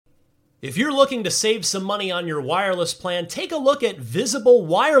If you're looking to save some money on your wireless plan, take a look at Visible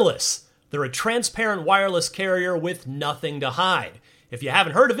Wireless. They're a transparent wireless carrier with nothing to hide. If you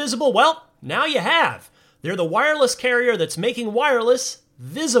haven't heard of Visible, well, now you have. They're the wireless carrier that's making wireless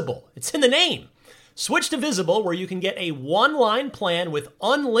visible. It's in the name. Switch to Visible, where you can get a one-line plan with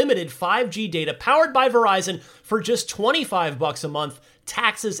unlimited 5G data powered by Verizon for just $25 a month,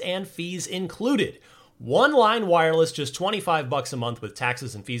 taxes and fees included. One-line wireless, just $25 a month with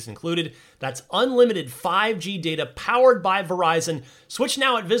taxes and fees included. That's unlimited 5G data powered by Verizon. Switch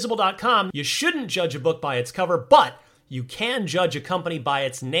now at Visible.com. You shouldn't judge a book by its cover, but you can judge a company by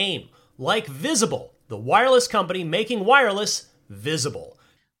its name, like Visible, the wireless company making wireless visible.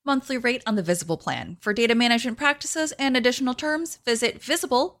 Monthly rate on the Visible plan. For data management practices and additional terms, visit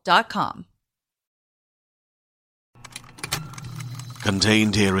Visible.com.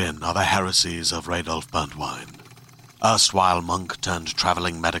 Contained herein are the heresies of Radolf Burntwine, erstwhile monk turned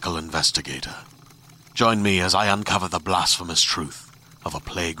traveling medical investigator. Join me as I uncover the blasphemous truth of a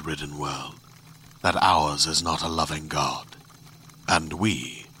plague-ridden world, that ours is not a loving God, and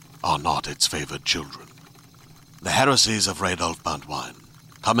we are not its favored children. The heresies of Radolf Burntwine,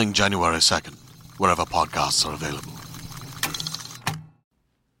 coming January 2nd, wherever podcasts are available.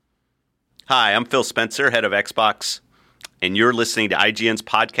 Hi, I'm Phil Spencer, head of Xbox, and you're listening to IGN's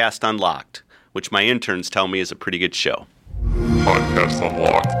Podcast Unlocked, which my interns tell me is a pretty good show. Podcast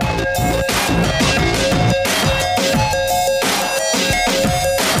Unlocked.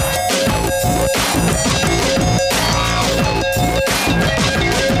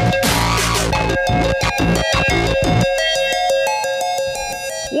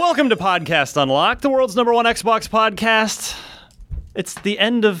 Welcome to Podcast Unlocked, the world's #1 Xbox podcast. It's the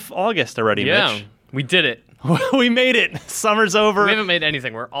end of August already, Mitch. We did it. We made it. Summer's over. We haven't made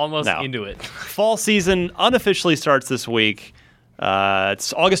anything. We're almost into it. Fall season unofficially starts this week.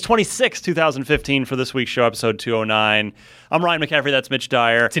 It's August 26, 2015 for this week's show, episode 209. I'm Ryan McCaffrey. That's Mitch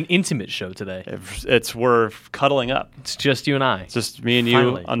Dyer. It's an intimate show today. We're cuddling up. It's just you and I. It's just me and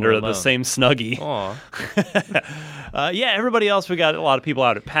you under the same Snuggie. Aw. Yeah, everybody else, we got a lot of people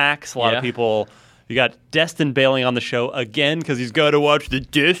out at PAX. A lot of people. You got Destin bailing on the show again because he's got to watch the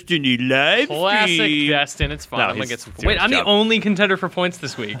Destiny live Classic stream. Destin. It's fine. No, I'm going to get some. doing Wait, his I'm job. the only contender for points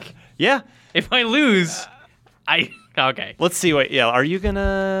this week. Yeah. If I lose, okay. Let's see. Are you going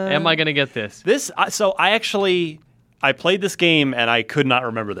to... Am I going to get this? I played this game and I could not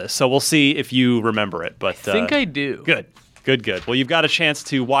remember this. So we'll see if you remember it. But I think I do. Good. Well, you've got a chance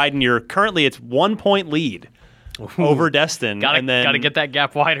to widen your... Currently, it's 1 point lead. Over Destin, Gotta get that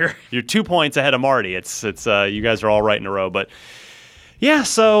gap wider. You're 2 points ahead of Marty. It's you guys are all right in a row, but yeah.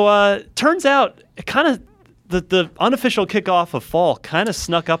 So turns out, kind of the unofficial kickoff of fall kind of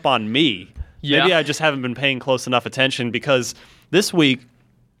snuck up on me. Yeah. Maybe I just haven't been paying close enough attention because this week,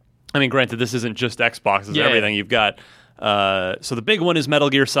 I mean, granted, this isn't just Xbox; it's everything. You've got. So the big one is Metal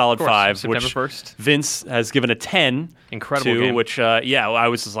Gear Solid 5, September which 1st. Vince has given a 10 Incredible to, game. which, I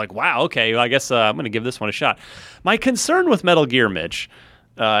was just like, wow, okay, well, I guess I'm going to give this one a shot. My concern with Metal Gear, Mitch,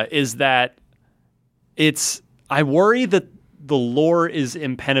 is that I worry that the lore is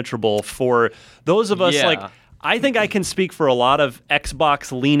impenetrable for those of us, I think I can speak for a lot of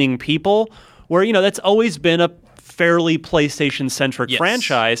Xbox-leaning people where, that's always been a fairly PlayStation-centric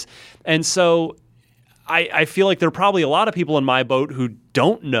franchise, and so... I feel like there are probably a lot of people in my boat who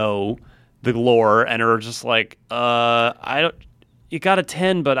don't know the lore and are just like, you got a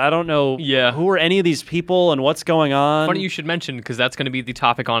 10, but I don't know who are any of these people and what's going on. Funny you should mention, because that's going to be the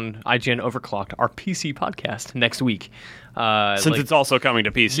topic on IGN Overclocked, our PC podcast next week. Since it's also coming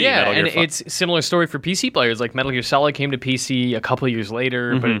to PC. Yeah, Metal Gear and it's a similar story for PC players. Like Metal Gear Solid came to PC a couple of years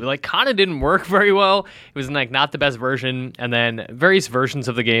later, but it kind of didn't work very well. It was not the best version, and then various versions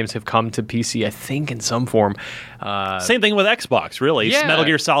of the games have come to PC, I think, in some form. Same thing with Xbox, really. Yeah. Metal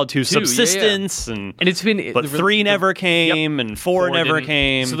Gear Solid 2 Subsistence, and it's been, but 3 never came, and 4 never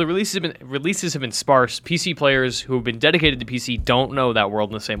came. So the releases have been sparse. PC players who have been dedicated to PC don't know that world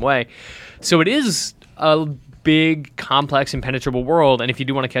in the same way. So it is a big, complex, impenetrable world, and if you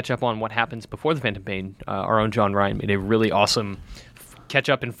do want to catch up on what happens before the Phantom Pain, our own John Ryan made a really awesome catch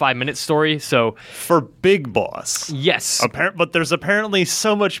up in 5 minute story. So for Big Boss, yes, but there's apparently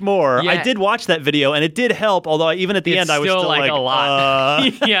so much more. Yeah. I did watch that video, and it did help. Although even at the end, I was still like a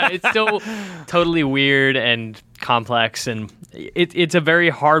lot. Yeah, it's still totally weird and complex, and it's a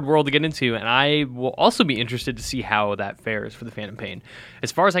very hard world to get into. And I will also be interested to see how that fares for the Phantom Pain.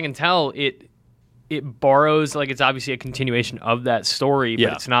 As far as I can tell, it borrows, it's obviously a continuation of that story,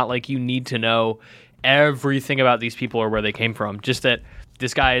 but it's not like you need to know everything about these people or where they came from. Just that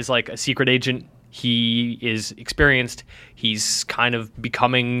this guy is like a secret agent He is experienced. He's kind of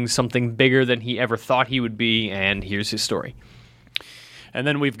becoming something bigger than he ever thought he would be, and here's his story. And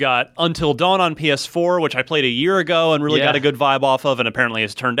then we've got Until Dawn on PS4, which I played a year ago and really got a good vibe off of, and apparently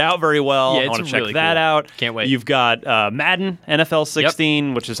has turned out very well. Yeah, I want to it's check really that cool. out. Can't wait. You've got Madden NFL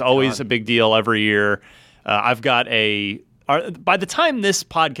 16, which is always a big deal every year. I've got by the time this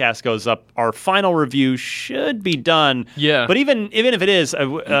podcast goes up, our final review should be done. Yeah. But even if it is,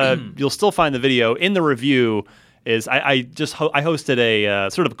 you'll still find the video. In the review is I hosted a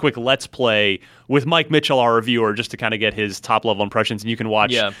sort of a quick Let's Play with Mike Mitchell, our reviewer, just to kind of get his top level impressions. And you can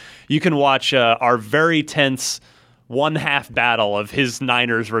watch our very tense 1/2 battle of his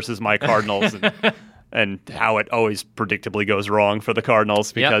Niners versus my Cardinals, and how it always predictably goes wrong for the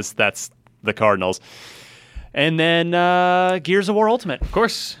Cardinals because that's the Cardinals. And then Gears of War Ultimate, Of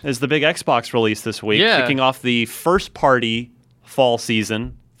course. is the big Xbox release this week, Yeah. kicking off the first party fall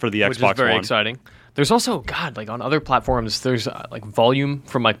season for the Which Xbox is very One. exciting. There's also, God, like on other platforms, there's like Volume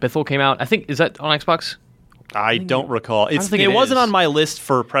from Mike Bithell came out. I think, is that on Xbox? I don't recall. don't think It it wasn't is. on my list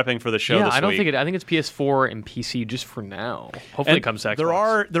for prepping for the show Yeah, this I don't week. think it. I think it's PS4 and PC just for now. Hopefully it comes to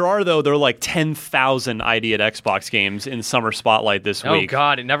Xbox. There are like 10,000 ID at Xbox games in Summer Spotlight this Oh week.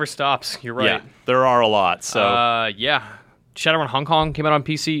 God, it never stops. You're right. Yeah, there are a lot. So Yeah. Shadowrun Hong Kong came out on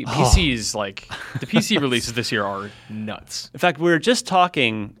PC. PC is like the PC releases this year are nuts. in fact, we were just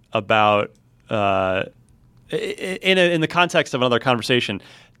talking about in the context of another conversation,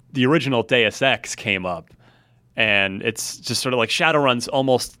 the original Deus Ex came up. And it's just sort of like Shadowrun's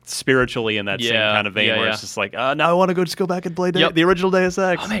almost spiritually in that same kind of vein where it's just like, now I want to just go back and play the original Deus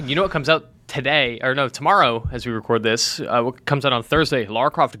Ex. Oh man, you know what comes out tomorrow as we record this? What comes out on Thursday? Lara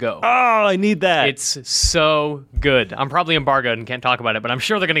Croft Go. Oh, I need that. It's so good. I'm probably embargoed and can't talk about it, but I'm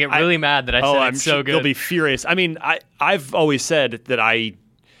sure they're going to get really mad that I said it's so sure good. They'll be furious. I mean, I've always said that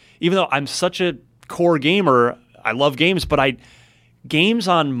even though I'm such a core gamer, I love games, but games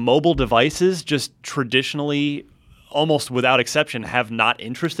on mobile devices just traditionally, almost without exception, have not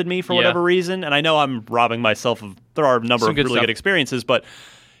interested me for whatever reason. And I know I'm robbing myself of, there are a number of really good experiences, but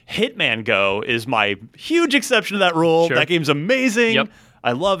Hitman Go is my huge exception to that rule. Sure. That game's amazing. Yep.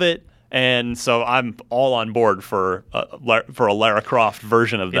 I love it. And so I'm all on board for a Lara Croft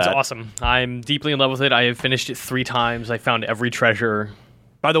version of that. It's awesome. I'm deeply in love with it. I have finished it 3 times. I found every treasure.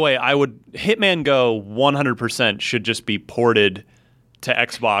 By the way, Hitman Go 100% should just be ported to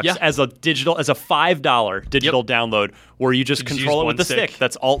Xbox as a $5 digital download where you just control it with the stick.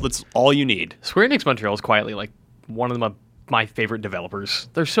 That's all you need. Square Enix Montreal is quietly like one of my favorite developers.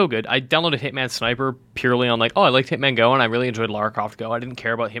 They're so good. I downloaded Hitman Sniper purely on I liked Hitman Go and I really enjoyed Lara Croft Go. I didn't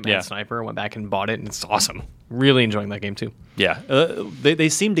care about Hitman Sniper. Went back and bought it and it's awesome. Really enjoying that game too. Yeah, they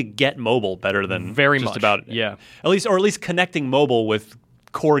seem to get mobile better than very just much about at least connecting mobile with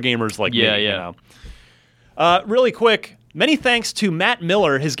core gamers like me. You know? Really quick. Many thanks to Matt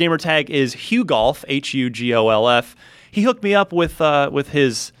Miller. His gamer tag is HuGolf, HUGOLF. He hooked me up with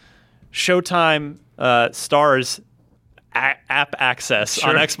his Showtime Stars app access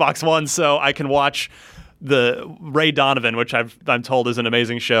on Xbox One, so I can watch the Ray Donovan, which I'm told is an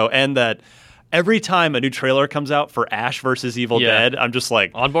amazing show, and that every time a new trailer comes out for Ash versus Evil Dead, I'm just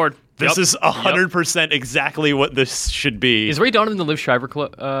like on board. This is 100% exactly what this should be. Is Ray Donovan the Liv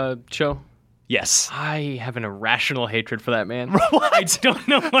Schreiber show? Yes. I have an irrational hatred for that man. I don't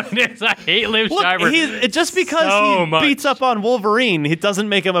know what it is. I hate Liv Schreiber. Just because he beats up on Wolverine, it doesn't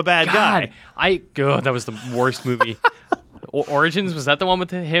make him a bad guy. That was the worst movie. Origins, was that the one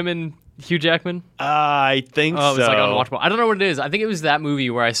with him and Hugh Jackman? I think so. It was like unwatchable. I don't know what it is. I think it was that movie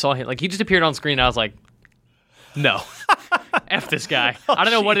where I saw him. Like, he just appeared on screen and I was like, no. F this guy. I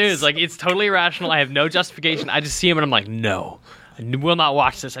don't know what it is. Like, it's totally irrational. I have no justification. I just see him and I'm like, no. I will not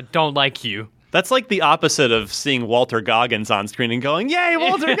watch this. I don't like you. That's like the opposite of seeing Walter Goggins on screen and going, yay,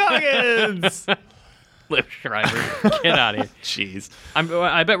 Walter Goggins! Liv Schreiber. Get out of here. Jeez.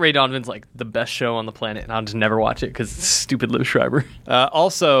 I bet Ray Donovan's like the best show on the planet, and I'll just never watch it because it's stupid Liv Schreiber.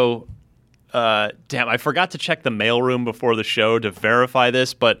 Also, damn, I forgot to check the mailroom before the show to verify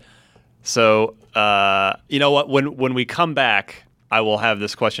this, but so, you know what? When we come back, I will have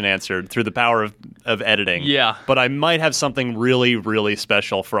this question answered through the power of editing. Yeah. But I might have something really, really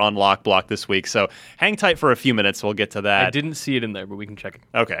special for Unlock Block this week. So hang tight for a few minutes. We'll get to that. I didn't see it in there, but we can check it.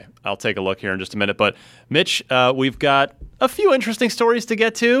 Okay. I'll take a look here in just a minute. But Mitch, we've got a few interesting stories to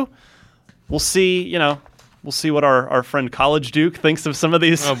get to. We'll see, we'll see what our friend College Duke thinks of some of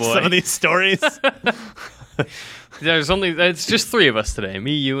these stories. It's just 3 of us today.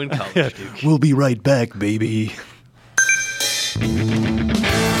 Me, you, and College Duke. We'll be right back, baby.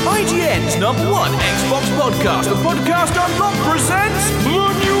 IGN's #1 Xbox podcast, the Podcast Unlocked presents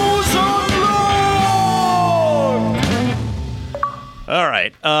The News Unlocked! All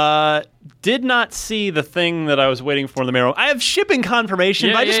right. Did not see the thing that I was waiting for in the mail. I have shipping confirmation,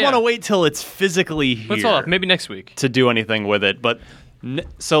 Yeah, but I just yeah, want to yeah. wait till it's physically here. Let's hold up. Maybe next week. To do anything with it. But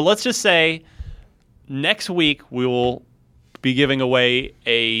so let's just say next week we will be giving away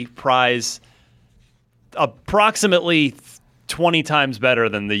a prize approximately 20 times better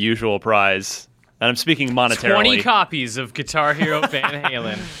than the usual prize. And I'm speaking monetarily. 20 copies of Guitar Hero Van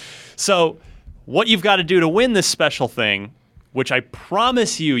Halen. So what you've got to do to win this special thing, which I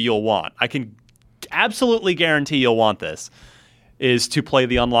promise you'll want, I can absolutely guarantee you'll want this, is to play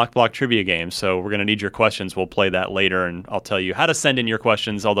the Unlocked Block trivia game. So we're going to need your questions. We'll play that later, and I'll tell you how to send in your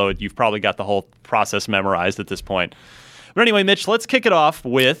questions, although you've probably got the whole process memorized at this point. But anyway, Mitch, let's kick it off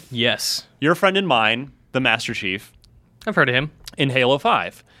with Yes. your friend and mine, the Master Chief, I've heard of him. in Halo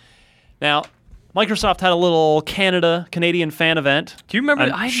 5. Now, Microsoft had a little Canadian fan event. Do you remember?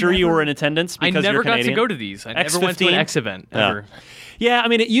 I'm sure you were in attendance I because never you're got to Canadian. go to these. I never went to an X15? X event ever. Yeah, I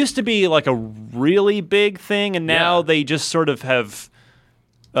mean, it used to be like a really big thing, and now Yeah. they just sort of have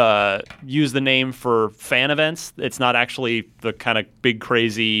used the name for fan events. It's not actually the kind of big,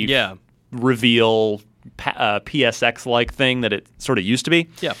 crazy Yeah. reveal PSX-like thing that it sort of used to be.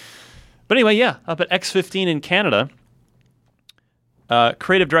 Yeah. But anyway, yeah, up at X15 in Canada,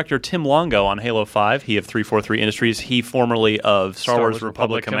 creative director Tim Longo on Halo 5, he of 343 Industries, he formerly of Star Wars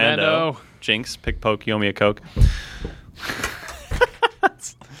Republic Commando. Jinx, pick, poke, you owe me a Coke.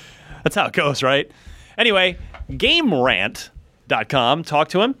 That's how it goes, right? Anyway, GameRant.com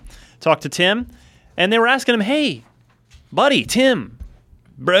talked to Tim, and they were asking him, hey, buddy, Tim,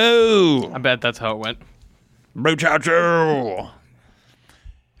 bro, I bet that's how it went. bro chacho.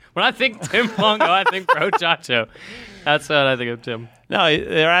 When I think Tim Longo, I think Bro Chacho. That's what I think of Tim. No,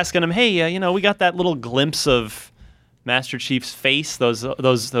 they're asking him, hey, we got that little glimpse of Master Chief's face, those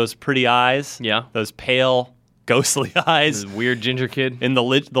pretty eyes, Yeah. those pale, ghostly eyes This weird ginger kid. in the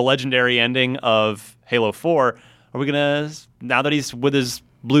legendary ending of Halo 4. Are we gonna, now that he's with his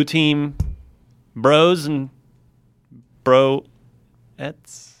blue team bros and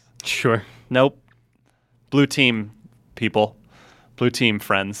bro-ettes? Sure. Nope. Blue team people. Blue team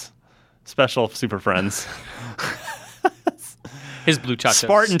friends. Special super friends. His blue Chachos.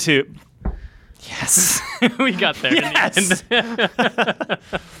 Spartan 2. Yes. We got there. Yes. In the end.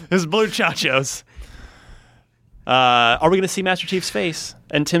 His blue chachos. Are we going to see Master Chief's face?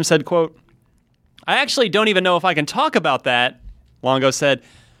 And Tim said, quote, I actually don't even know if I can talk about that, Longo said,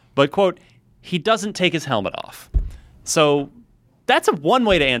 but, quote, he doesn't take his helmet off. So that's one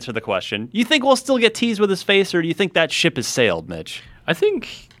way to answer the question. You think we'll still get teased with his face, or do you think that ship has sailed, Mitch? I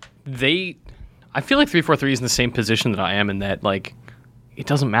think I feel like 343 is in the same position that I am in that, like, it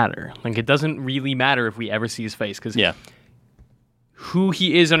doesn't matter. Like, it doesn't really matter if we ever see his face, because who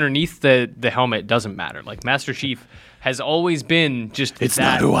he is underneath the helmet doesn't matter. Like, Master Chief has always been just It's that.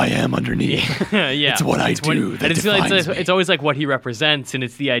 not who I am underneath. Yeah, It's what I do that and it's, like, defines me. it's always like what he represents, and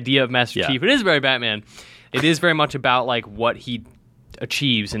it's the idea of Master Yeah. Chief. It is very Batman. It is very much about like what he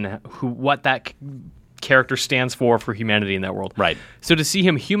achieves and what that character stands for humanity in that world. Right. So to see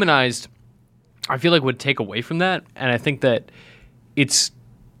him humanized, I feel like would take away from that, and I think that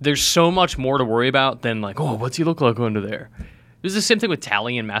there's so much more to worry about than like, oh, what's he look like under there? It was the same thing with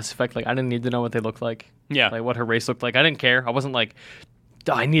Tali in Mass Effect. Like, I didn't need to know what they looked like. Yeah. Like, what her race looked like. I didn't care. I wasn't like,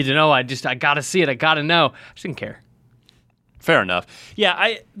 "Oh, I need to know. I gotta see it. I gotta know. I just didn't care. Fair enough.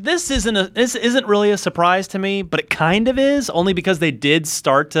 Yeah, this isn't really a surprise to me, but it kind of is, only because they did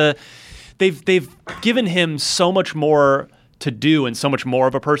start to they've given him so much more to do and so much more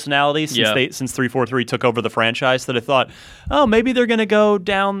of a personality since 343 took over the franchise that I thought, oh, maybe they're going to go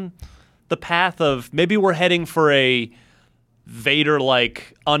down the path of maybe we're heading for a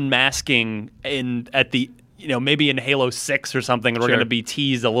Vader-like unmasking maybe in Halo 6 or something, and we're Sure. going to be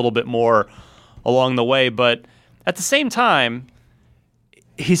teased a little bit more along the way, but at the same time,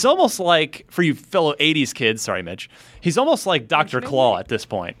 he's almost like, for you fellow 80s kids, sorry, Mitch, he's almost like Dr. Claw at this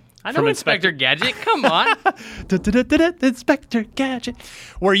point. I know From Inspector Gadget. Come on. Inspector Gadget,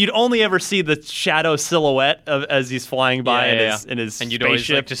 where you'd only ever see the shadow silhouette as he's flying by in his and you'd spaceship. always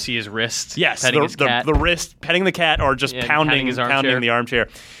like to see his wrist. Yes, petting his cat. the wrist, petting the cat, or just Yeah, pounding his armchair. the armchair.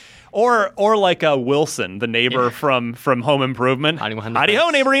 Or like Wilson, the neighbor from Home Improvement. Hiding behind the Howdy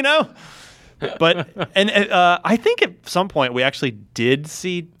ho, fence. neighborino. But I think at some point we actually did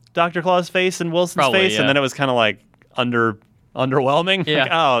see Dr. Claw's face and Wilson's Probably, face, yeah. and then it was kind of like underwhelming. Yeah.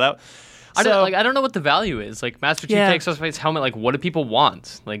 Like, oh, that. I don't know what the value is. Like, Master Chief Yeah. takes off his helmet. Like, what do people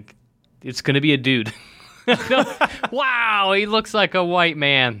want? Like, it's gonna be a dude. Wow, he looks like a white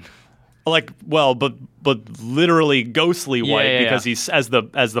man. Like, well, but literally ghostly white yeah, because he's as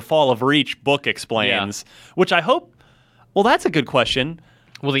the Fall of Reach book explains, which I hope Well, that's a good question.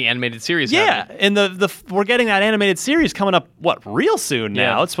 Well, the animated series. Yeah, and we're getting that animated series coming up, real soon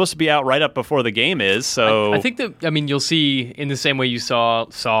now. Yeah. It's supposed to be out right up before the game is, so... I think that, I mean, you'll see in the same way you saw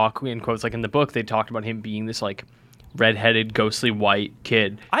in quotes, like in the book, they talked about him being this, like, redheaded, ghostly white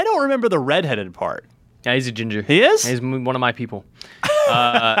kid. I don't remember the redheaded part. Yeah, he's a ginger. He is? He's one of my people.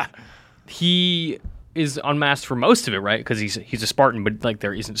 He is unmasked for most of it, right? Because he's a Spartan, but like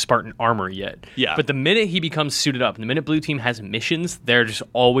there isn't Spartan armor yet. Yeah. But the minute he becomes suited up, and the minute Blue Team has missions, they're just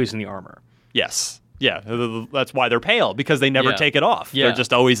always in the armor. Yes. Yeah, that's why they're pale, because they never Yeah. take it off. Yeah. They're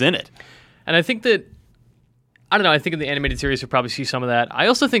just always in it. And I think that, I don't know, I think in the animated series you'll probably see some of that. I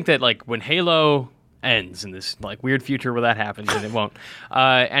also think that like when Halo ends in this like weird future where that happens, and it won't,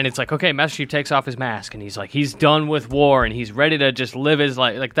 and it's like, okay, Master Chief takes off his mask, and he's done with war, and he's ready to just live his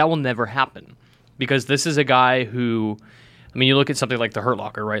life. Like that will never happen. Because this is a guy who, I mean, you look at something like The Hurt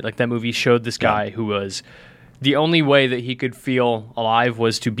Locker, right? Like that movie showed this guy who was, the only way that he could feel alive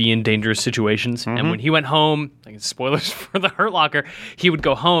was to be in dangerous situations. And when he went home, like spoilers for The Hurt Locker, he would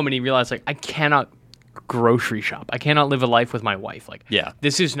go home and he realized, like, I cannot grocery shop. I cannot live a life with my wife. Like,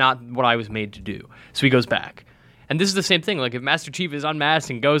 this is not what I was made to do. So he goes back. And this is the same thing. Like, if Master Chief is unmasked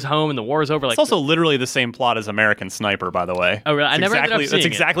and goes home and the war is over, like, it's also literally the same plot as American Sniper, by the way. Oh, really? I never ended up seeing That's it.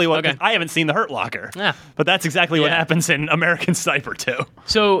 exactly what... Okay. I haven't seen The Hurt Locker. Yeah. But that's exactly what Yeah. happens in American Sniper, too.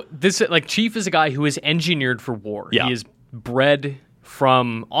 So this, like, Chief is a guy who is engineered for war. Yeah. He is bred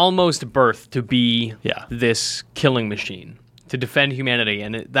from almost birth to be Yeah. this killing machine, to defend humanity.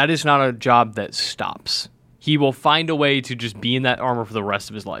 And that is not a job that stops. He will find a way to just be in that armor for the rest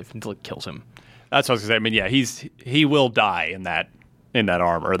of his life until it kills him. That's what I was going to say. I mean, yeah, he will die in that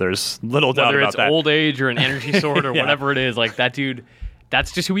armor. There's little doubt Whether about it's that. old age or an energy sword or Yeah. whatever it is, like that dude,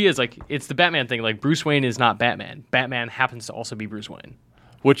 that's just who he is. Like, it's the Batman thing. Like, Bruce Wayne is not Batman. Batman happens to also be Bruce Wayne.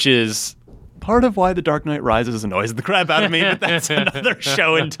 Which is part of why The Dark Knight Rises annoys the crap out of me, but that's another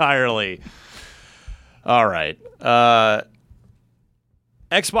show entirely. All right.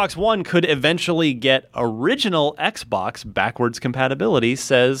 Xbox One could eventually get original Xbox backwards compatibility,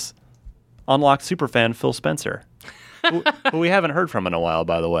 says Unlocked superfan Phil Spencer, who we haven't heard from in a while,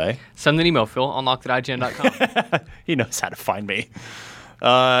 by the way. Send an email, Phil, unlocked@ign.com. He knows how to find me.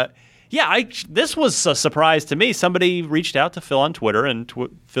 This was a surprise to me. Somebody reached out to Phil on Twitter, and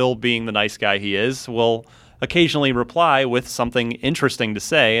Phil, being the nice guy he is, will occasionally reply with something interesting to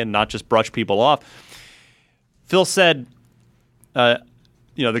say and not just brush people off. Phil said,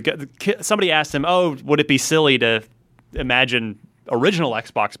 somebody asked him, "Oh, would it be silly to imagine original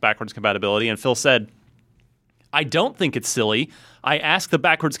Xbox backwards compatibility?" And Phil said, "I don't think it's silly. I ask the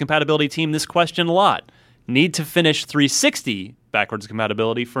backwards compatibility team this question a lot. Need to finish 360 backwards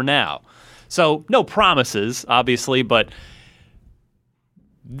compatibility for now." So no promises, obviously, but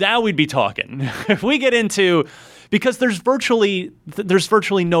now we'd be talking. If we get into, because there's virtually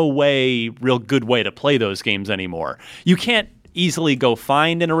no real good way to play those games anymore. You can't easily go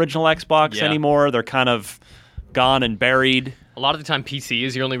find an original Xbox anymore. They're kind of gone and buried. A lot of the time, PC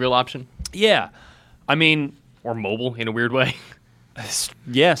is your only real option. Yeah. I mean... Or mobile, in a weird way.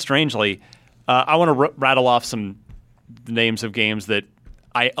 Yeah, strangely. I want to rattle off some names of games that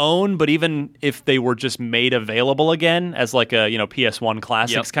I own, but even if they were just made available again as like a PS1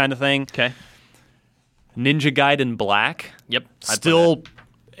 Classics kind of thing. Okay. Ninja Gaiden Black. Yep. Still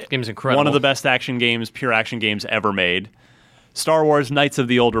this game's incredible. one of the best pure action games ever made. Star Wars Knights of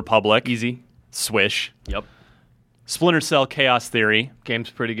the Old Republic. Easy. Swish. Yep. Splinter Cell Chaos Theory. Game's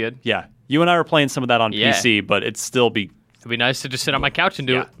pretty good. Yeah. You and I were playing some of that on PC, but it'd still be... It'd be nice to just sit on my couch and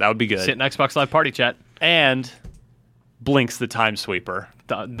do it. That would be good. Sit in Xbox Live Party Chat. And Blinks the Time Sweeper.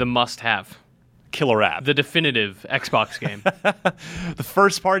 The must-have. Killer app. The definitive Xbox game. The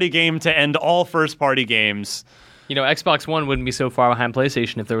first-party game to end all first-party games. You know, Xbox One wouldn't be so far behind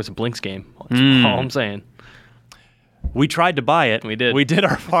PlayStation if there was a Blinks game. That's all I'm saying. We tried to buy it. We did. We did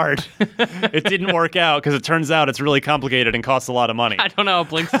our part. It didn't work out because it turns out it's really complicated and costs a lot of money. I don't know how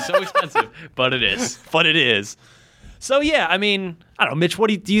Blinks is so expensive, but it is. But it is. So, yeah, I mean, I don't know, Mitch, what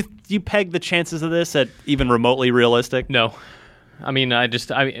do you peg the chances of this at even remotely realistic? No. I mean, no,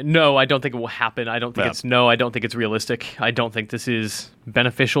 I don't think it will happen. I don't think I don't think it's realistic. I don't think this is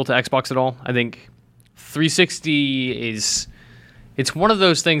beneficial to Xbox at all. I think 360 it's one of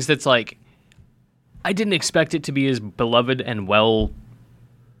those things that's like, I didn't expect it to be as beloved and well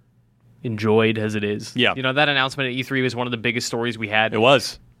enjoyed as it is. Yeah. You know, that announcement at E3 was one of the biggest stories we had. It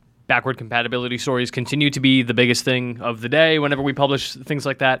was. Backward compatibility stories continue to be the biggest thing of the day whenever we publish things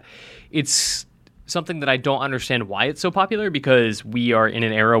like that. It's something that I don't understand why it's so popular, because we are in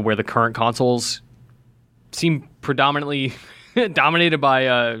an era where the current consoles seem predominantly dominated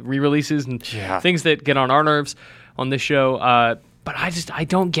by re-releases and things that get on our nerves. on this show. But I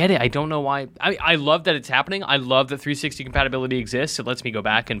don't get it. I don't know why. I love that it's happening. I love that 360 compatibility exists. It lets me go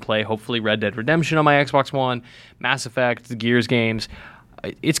back and play, hopefully, Red Dead Redemption on my Xbox One, Mass Effect, the Gears games.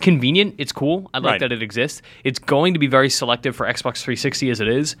 It's convenient. It's cool. I like that it exists. It's going to be very selective for Xbox 360 as it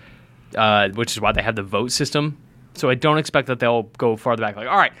is, which is why they have the vote system. So I don't expect that they'll go farther back. Like,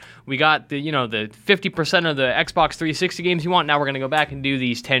 all right, we got the 50% of the Xbox 360 games you want. Now we're going to go back and do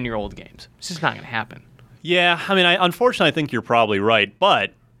these 10-year-old games. It's just not going to happen. Yeah, I mean, unfortunately, I think you're probably right.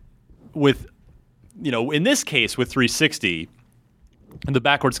 But with, in this case with 360, the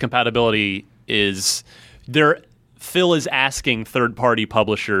backwards compatibility is there. Phil is asking third-party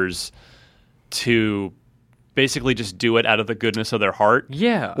publishers to basically just do it out of the goodness of their heart.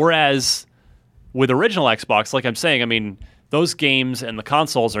 Yeah. Whereas with original Xbox, like I'm saying, I mean, those games and the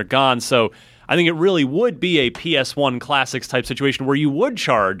consoles are gone. So I think it really would be a PS1 Classics type situation where you would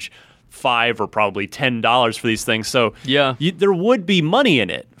charge $5 or probably $10 for these things. So yeah, there would be money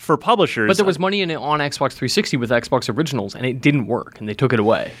in it for publishers. But there was money in it on Xbox 360 with Xbox Originals, and it didn't work, and they took it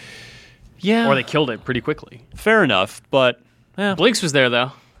away. Yeah. Or they killed it pretty quickly. Fair enough, but... Blinks was there,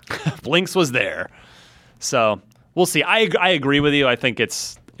 though. Blinks was there. So, we'll see. I agree with you. I think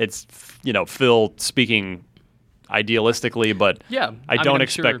it's Phil speaking idealistically, but I don't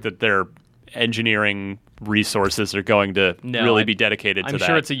expect that their engineering resources are going to really be dedicated to that. I'm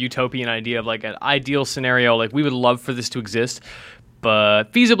sure it's a utopian idea of like an ideal scenario. Like, we would love for this to exist,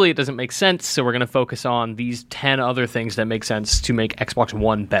 but feasibly it doesn't make sense, so we're going to focus on these 10 other things that make sense to make Xbox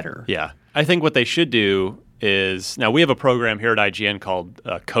One better. Yeah. I think what they should do is, now we have a program here at IGN called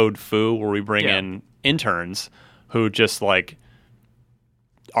Code Foo, where we bring in interns who just like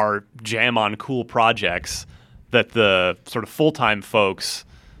are jam on cool projects that the sort of full-time folks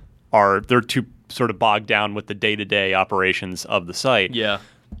they're too sort of bogged down with the day-to-day operations of the site. Yeah.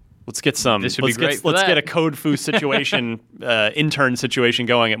 Let's get some. This would be great. Let's get a Code Foo situation, intern situation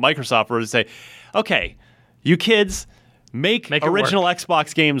going at Microsoft, where we say, okay, you kids make original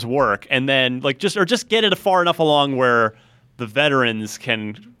Xbox games work, and then just get it far enough along where the veterans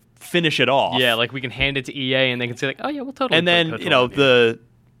can finish it off. Yeah, like we can hand it to EA, and they can say like, oh yeah, we'll totally. And then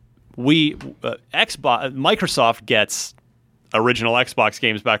Microsoft gets original Xbox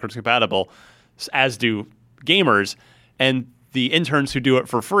games backwards compatible, as do gamers, and the interns who do it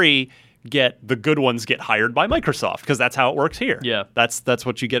for free get the good ones get hired by Microsoft, because that's how it works here. Yeah. That's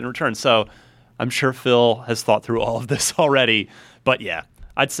what you get in return. So I'm sure Phil has thought through all of this already. But yeah,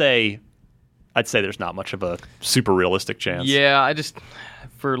 I'd say there's not much of a super realistic chance. Yeah, I just,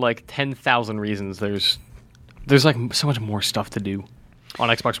 for like 10,000 reasons, there's like so much more stuff to do on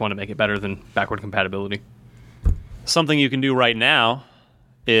Xbox One to make it better than backward compatibility. Something you can do right now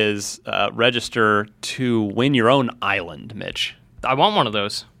is register to win your own island, Mitch. I want one of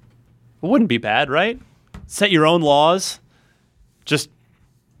those. It wouldn't be bad, right? Set your own laws. Just,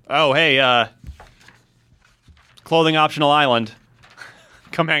 clothing optional island.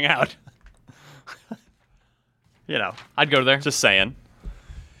 Come hang out. I'd go there. Just saying.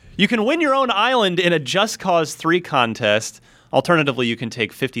 You can win your own island in a Just Cause 3 contest. Alternatively, you can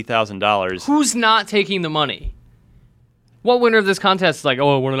take $50,000. Who's not taking the money? What winner of this contest is like,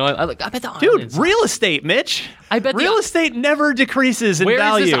 oh, I want an island? I bet the island is... Dude, real estate, Mitch. I bet real estate never decreases in value.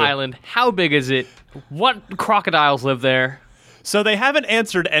 Where is this island? How big is it? What crocodiles live there? So they haven't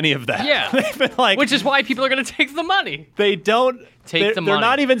answered any of that. Yeah. They've been like... Which is why people are going to take the money. They don't... Take the money. They're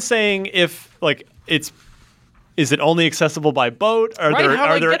not even saying if, is it only accessible by boat?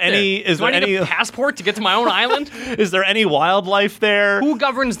 Are there any... Is Do I there need any a passport to get to my own island? Is there any wildlife there? Who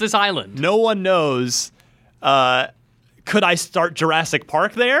governs this island? No one knows. Could I start Jurassic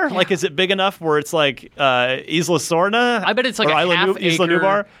Park there? Yeah. Like, is it big enough where it's like Isla Sorna? I bet it's like a Isla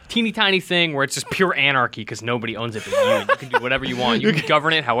half-acre, teeny tiny thing where it's just pure anarchy because nobody owns it but you. And you can do whatever you want. You can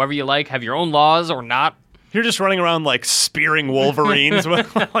govern it however you like, have your own laws or not. You're just running around like spearing wolverines.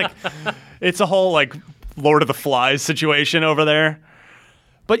 Like, it's a whole like Lord of the Flies situation over there.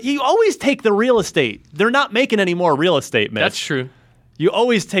 But you always take the real estate. They're not making any more real estate, Mitch. That's true. You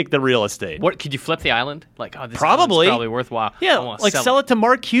always take the real estate. What could you flip the island? Like, oh, this probably worthwhile. Yeah, like sell it to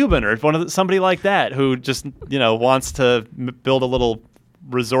Mark Cuban or somebody like that who just wants to build a little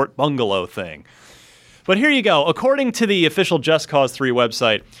resort bungalow thing. But here you go. According to the official Just Cause 3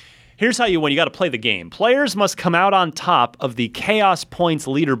 website, here's how you win. You got to play the game. Players must come out on top of the Chaos Points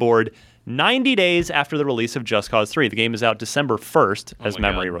leaderboard 90 days after the release of Just Cause 3. The game is out December 1st, as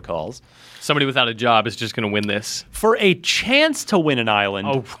memory recalls. Somebody without a job is just going to win this. For a chance to win an island.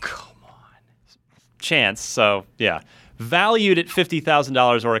 Oh, come on. Chance, so yeah. Valued at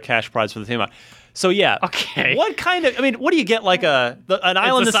 $50,000 or a cash prize for the team. So yeah. Okay. What kind of, what do you get, like an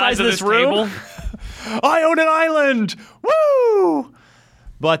island the size of this room? I own an island! Woo!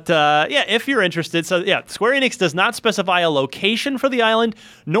 But if you're interested, Square Enix does not specify a location for the island,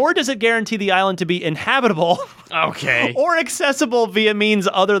 nor does it guarantee the island to be inhabitable Okay. or accessible via means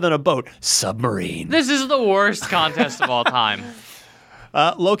other than a boat. Submarine. This is the worst contest of all time.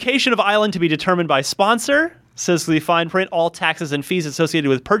 Location of island to be determined by sponsor. Says the fine print, all taxes and fees associated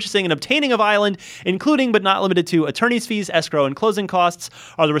with purchasing and obtaining of island, including but not limited to attorney's fees, escrow, and closing costs,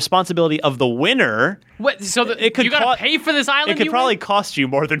 are the responsibility of the winner. What? So you gotta pay for this island? It could probably cost you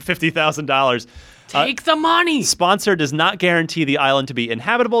more than $50,000. Take the money. Sponsor does not guarantee the island to be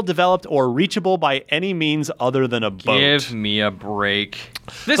inhabitable, developed, or reachable by any means other than a boat. Give me a break.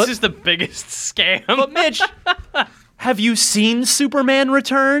 This is the biggest scam. But Mitch, have you seen Superman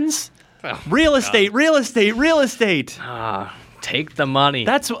Returns? Oh, real estate. Take the money.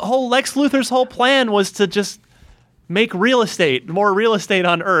 That's Lex Luthor's whole plan was to just make more real estate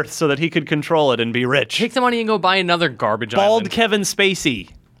on Earth so that he could control it and be rich. Take the money and go buy another garbage Bald island. Kevin Spacey.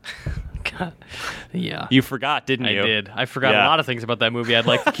 God. Yeah. You forgot, didn't you? I did. I forgot a lot of things about that movie I'd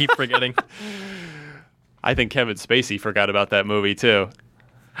like to keep forgetting. I think Kevin Spacey forgot about that movie, too.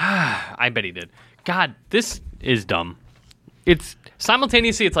 I bet he did. God, this is dumb. It's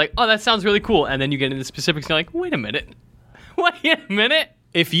simultaneously, it's like, oh, that sounds really cool. And then you get into specifics and you're like, wait a minute.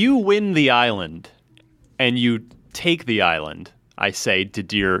 If you win the island and you take the island, I say to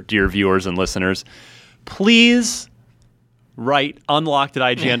dear viewers and listeners, please write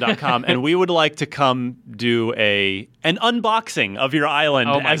unlocked@ign.com and we would like to come do an unboxing of your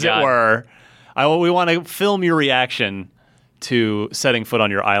island, as it were. We want to film your reaction to setting foot on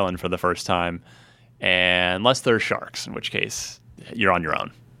your island for the first time. Unless there's sharks, in which case you're on your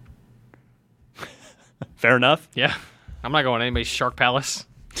own. Fair enough? Yeah. I'm not going to anybody's Shark Palace.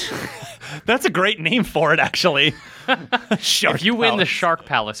 That's a great name for it, actually. Shark If you win the Palace. Shark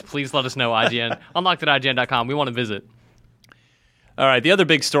Palace, please let us know, IGN. Unlocked@IGN.com. We want to visit. All right, the other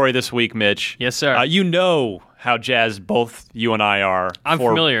big story this week, Mitch. Yes, sir. You know how jazzed both you and I are I'm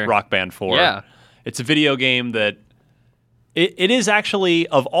for familiar. Rock Band 4. Yeah. It's a video game that... It is actually,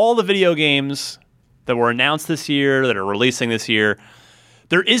 of all the video games that were announced this year, that are releasing this year,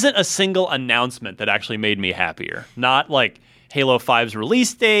 there isn't a single announcement that actually made me happier. Not like Halo 5's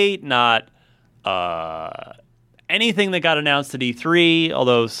release date, not anything that got announced at E3,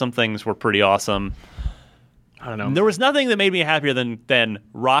 although some things were pretty awesome. I don't know. There was nothing that made me happier than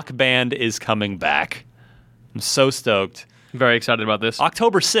Rock Band is coming back. I'm so stoked. Very excited about this.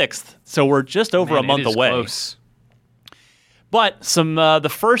 October 6th, so we're just over a month away. Close. But some the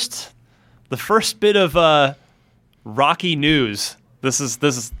first bit of rocky news. This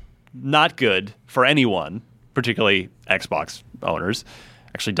is not good for anyone, particularly Xbox owners.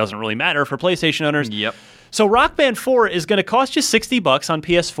 Actually, doesn't really matter for PlayStation owners. Yep. So Rock Band 4 is going to cost you $60 on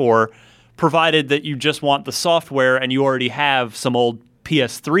PS4, provided that you just want the software and you already have some old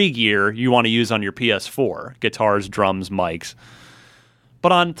PS3 gear you want to use on your PS4, guitars, drums, mics.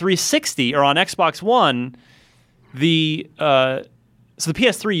 But on 360 or on Xbox One, the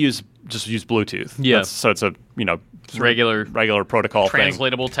PS3 just use Bluetooth. Yeah. So it's a regular protocol thing.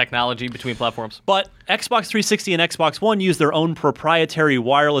 translatable technology between platforms. But Xbox 360 and Xbox One use their own proprietary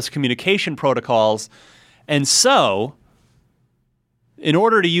wireless communication protocols. And so, in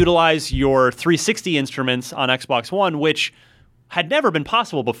order to utilize your 360 instruments on Xbox One, which had never been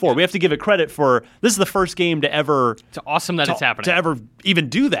possible before, we have to give it credit for this is the first game to ever It's awesome that it's happening. to ever even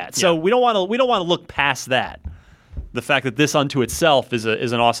do that. So we don't want to look past that. The fact that this unto itself is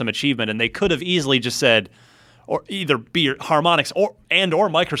an awesome achievement, and they could have easily just said, or either be Harmonix or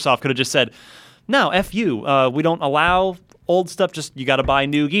Microsoft could have just said, no, F you, we don't allow old stuff. Just you got to buy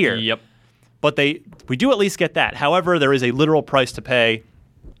new gear. Yep. But we do at least get that. However, there is a literal price to pay.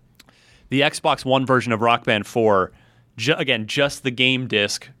 The Xbox One version of Rock Band 4, again, just the game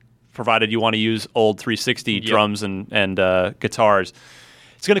disc, provided you want to use old 360 drums and guitars.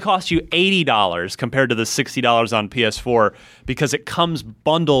 It's going to cost you $80 compared to the $60 on PS4 because it comes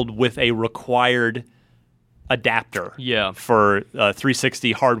bundled with a required adapter. Yeah. For a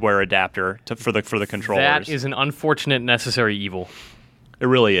 360 hardware adapter for the controllers. That is an unfortunate necessary evil. It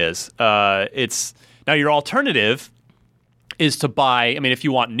really is. It's now your alternative is to buy. I mean, if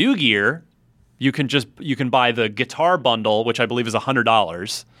you want new gear, you can buy the guitar bundle, which I believe is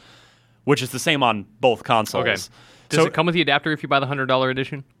 $100, which is the same on both consoles. Okay. Does it come with the adapter if you buy the $100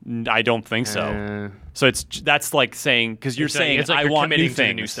 edition? I don't think so. So that's like saying because you're saying it's like I you're want new committing to the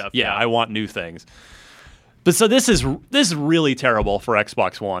things. new stuff, Yeah, yeah. I want new things. But so this is really terrible for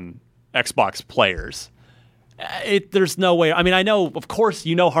Xbox players. There's no way. I mean, I know, of course,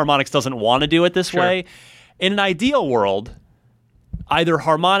 Harmonix doesn't want to do it this way. In an ideal world, either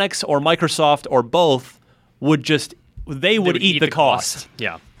Harmonix or Microsoft or both would just they would eat the cost.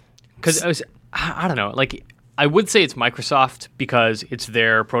 Yeah, because I don't know, like I would say it's Microsoft because it's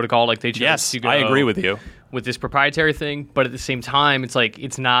their protocol, like they chose Yes, to go I agree with you. with this proprietary thing, but at the same time, it's like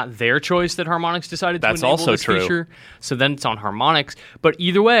it's not their choice that Harmonix decided That's to enable also this true. feature. So then it's on Harmonix. But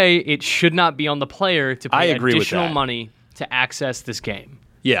either way, it should not be on the player to I pay agree with additional that. money to access this game.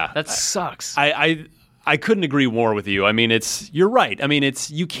 Yeah, That sucks. I couldn't agree more with you. I mean, you're right. I mean,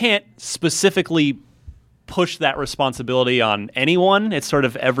 you can't specifically push that responsibility on anyone. It's sort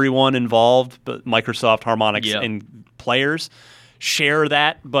of everyone involved, but Microsoft, Harmonix, Yeah. and players share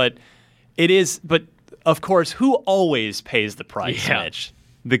that. But but of course, who always pays the price, Yeah. Mitch?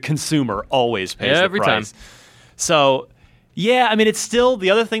 The consumer always pays Every the price. time. So, yeah, I mean, it's still the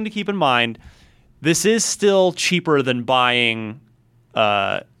other thing to keep in mind. This is still cheaper than buying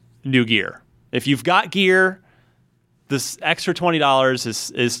new gear. If you've got gear, this extra $20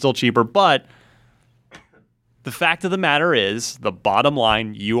 is still cheaper. But the fact of the matter is, the bottom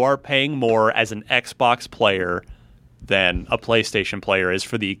line, you are paying more as an Xbox player than a PlayStation player is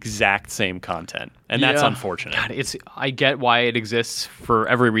for the exact same content. And that's Yeah. unfortunate. God, I get why it exists for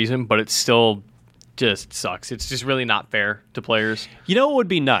every reason, but it still just sucks. It's just really not fair to players. You know what would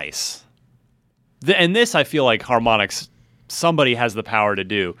be nice? And this I feel like Harmonix, somebody has the power to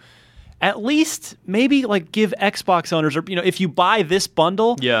do. At least maybe like give Xbox owners, or if you buy this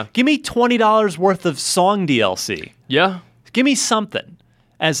bundle, Yeah. give me $20 worth of song DLC. Yeah. Give me something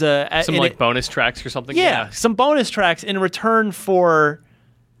as Some like bonus tracks or something. yeah, some bonus tracks in return for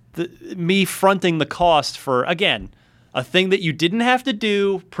me fronting the cost for, again, a thing that you didn't have to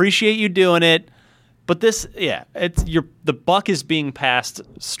do. Appreciate you doing it, but this, the buck is being passed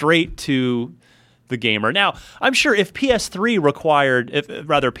straight to the gamer. Now, I'm sure if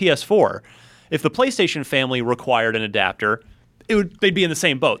PS4, if the PlayStation family required an adapter, they'd be in the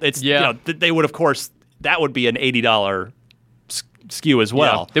same boat. They would, of course, that would be an $80 SKU as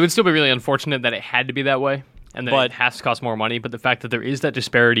well. Yeah. It would still be really unfortunate that it had to be that way and that But- it has to cost more money, but the fact that there is that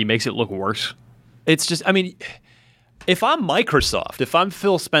disparity makes it look worse. It's just, I mean, if I'm Microsoft, if I'm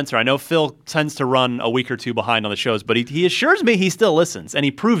Phil Spencer, I know Phil tends to run a week or two behind on the shows, but he assures me he still listens, and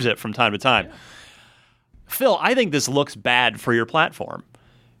he proves it from time to time. Yeah. Phil, I think this looks bad for your platform.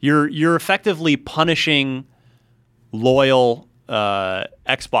 You're effectively punishing loyal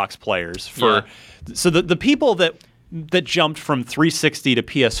Xbox players for so the people that jumped from 360 to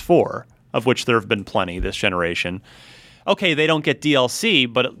PS4, of which there have been plenty this generation. Okay, they don't get DLC,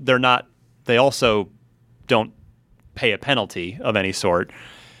 but they also don't pay a penalty of any sort.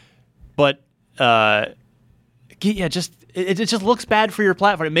 But it just looks bad for your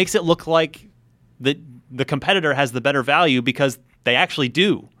platform. It makes it look like the competitor has the better value because they actually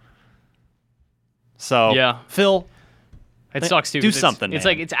do. So, Yeah. Phil, It sucks too. do 'cause something, It's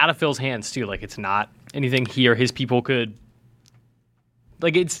man. like it's out of Phil's hands too. Like it's not anything he or his people could.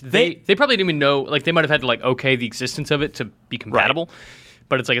 Like they probably didn't even know. Like they might have had to okay the existence of it to be compatible,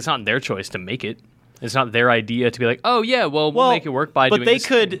 but it's like it's not their choice to make it. It's not their idea to be like, oh yeah, well we'll make it work by doing this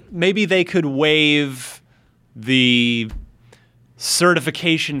thing. Maybe they could waive the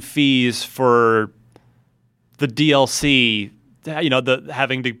certification fees for the DLC, the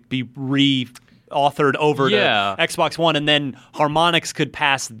having to be re-authored over to Xbox One, and then Harmonix could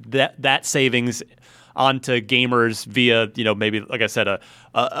pass that savings onto gamers via, maybe like I said,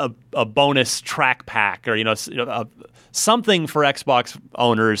 a bonus track pack or something for Xbox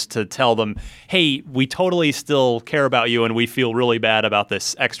owners to tell them, hey, we totally still care about you and we feel really bad about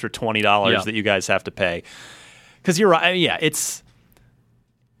this extra $20 that you guys have to pay. Because you're right,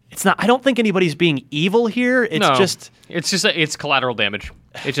 it's not. I don't think anybody's being evil here. It's collateral damage.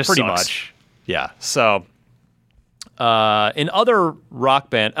 It just pretty sucks. much. Yeah. So, in other Rock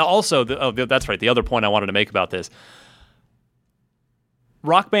Band, also, that's right. The other point I wanted to make about this,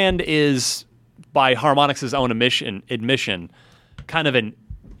 Rock Band is, by Harmonix's own admission, kind of an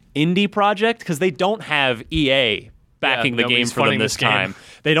indie project because they don't have EA backing the game nobody's for them funding this this game. time.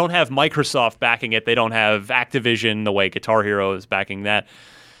 They don't have Microsoft backing it. They don't have Activision the way Guitar Hero is backing that.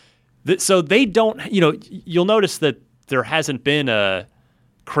 So they don't, you'll notice that there hasn't been a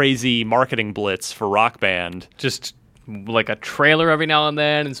crazy marketing blitz for Rock Band. Just like a trailer every now and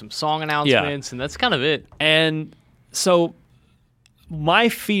then and some song announcements, and that's kind of it. And so my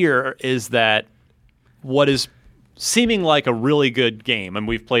fear is that what is seeming like a really good game, and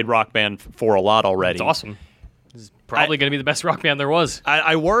we've played Rock Band 4 a lot already. It's awesome. It's probably going to be the best Rock Band there was.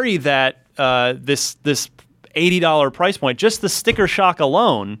 I worry that this $80 price point, just the sticker shock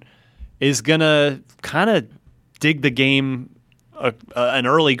alone, is going to kind of dig the game an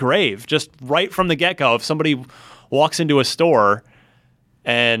early grave, just right from the get-go. If somebody walks into a store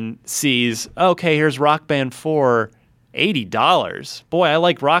and sees, okay, here's Rock Band 4, $80. Boy, I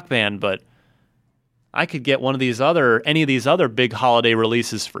like Rock Band, but I could get any of these other big holiday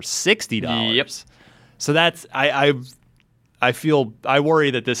releases for $60. Yep. So that's I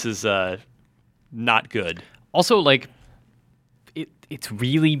worry that this is not good. Also, like, it's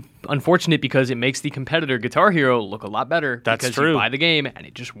really unfortunate because it makes the competitor Guitar Hero look a lot better. That's because true. You buy the game and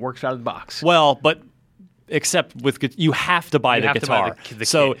it just works out of the box. Well, but except with you have to buy You the have to buy guitar. the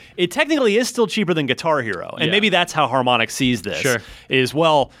So kit. it technically is still cheaper than Guitar Hero. And Yeah. maybe that's how Harmonix sees this. Sure. Is,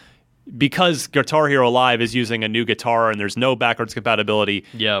 well, because Guitar Hero Live is using a new guitar and there's no backwards compatibility,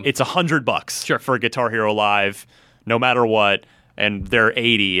 Yeah. it's $100 Sure. for Guitar Hero Live, no matter what, and they're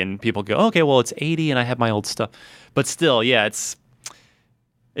 $80, and people go, okay, well, it's $80 and I have my old stuff. But still, yeah, it's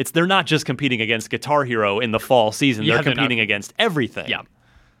they're not just competing against Guitar Hero in the fall season. Yeah, they're they're competing not. against everything. Yeah.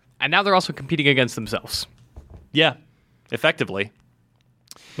 And now they're also competing against themselves. Yeah, effectively.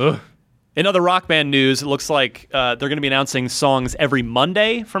 Ugh. In other Rock Band news, it looks like they're going to be announcing songs every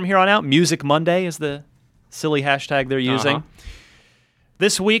Monday from here on out. Music Monday is the silly hashtag they're using. Uh-huh.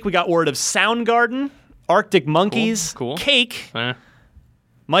 This week, we got word of Soundgarden, Arctic Monkeys, Cool. Cake, Eh,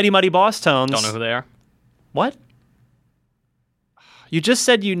 Mighty Mighty Boss Tones. don't know who they are. What? You just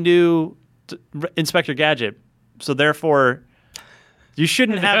said you knew Inspector Gadget, so therefore you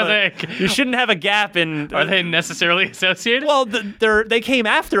shouldn't have a gap in. Are they necessarily associated? Well, they came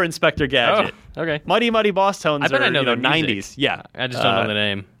after Inspector Gadget. Oh, okay. Mighty Mighty Boss Tones I bet are I know their 90s. music. Yeah, I just don't know the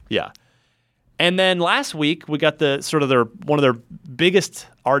name. Yeah. And then last week we got one of their biggest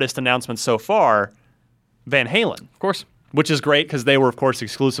artist announcements so far, Van Halen. Of course. Which is great because they were, of course,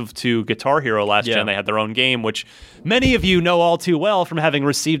 exclusive to Guitar Hero last Yeah. gen. They had their own game, which many of you know all too well from having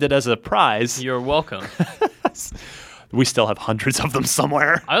received it as a prize. You're welcome. We still have hundreds of them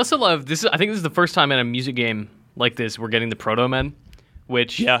somewhere. I also love this. I think this is the first time in a music game like this we're getting the Proto Men,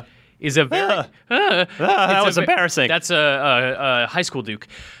 which Yeah. is a very That was embarrassing. That's a high school Duke.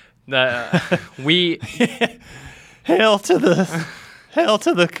 We Hail to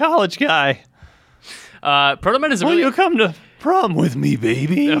the college guy. Proto Men is a Will really you come to prom with me,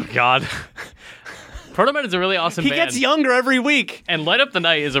 baby? oh god. Proto Men is a really awesome He band. gets younger every week. And Light Up the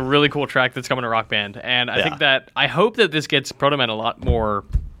Night is a really cool track that's coming to Rock Band, and I hope that this gets Proto Men a lot more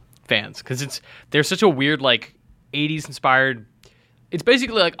fans because they're such a weird like 80s inspired. It's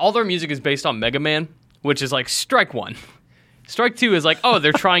basically like all their music is based on Mega Man, which is like strike one. Strike two is like, oh,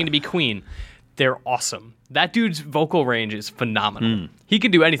 they're trying to be Queen. They're awesome. That dude's vocal range is phenomenal. He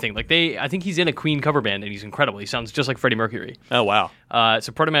can do anything. Like I think he's in a Queen cover band and he's incredible. He sounds just like Freddie Mercury. Oh wow.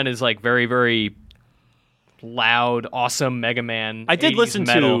 So Proto Man is like very, very loud, awesome Mega Man. I did 80s listen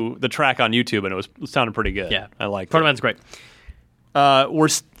metal. to the track on YouTube and it sounded pretty good. Yeah, I liked Proto it. Man's great.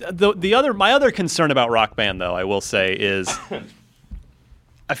 My other concern about Rock Band, though, I will say, is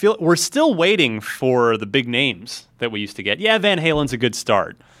I feel we're still waiting for the big names that we used to get. Yeah, Van Halen's a good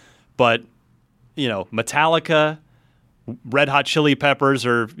start, but Metallica, Red Hot Chili Peppers,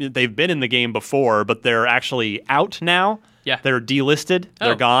 they've been in the game before, but they're actually out now. Yeah. They're delisted.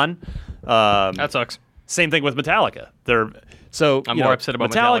 They're Oh. gone. That sucks. Same thing with Metallica. I'm more upset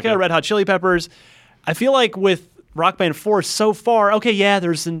about Metallica. Red Hot Chili Peppers. I feel like with Rock Band 4 so far, okay, yeah,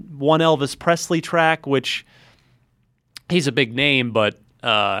 there's one Elvis Presley track, which he's a big name, but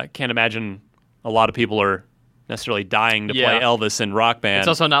can't imagine a lot of people are necessarily dying to play Elvis in Rock Band. It's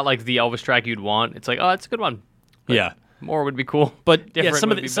also not like the Elvis track you'd want. It's like, oh, that's a good one. But yeah. more would be cool. But yeah, Different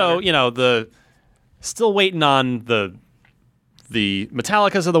some of would the, be so better. still waiting on the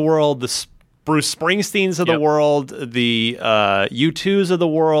Metallicas of the world, the Bruce Springsteens of the Yep. world, the U2s of the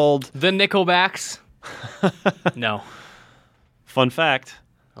world. The Nickelbacks. No. Fun fact: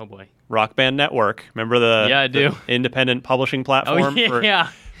 Oh boy. Rock Band Network. Remember the Yeah, I do. the independent publishing Oh platform? For yeah.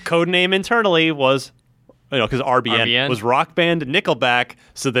 codename internally was because RBN was Rock Band Nickelback,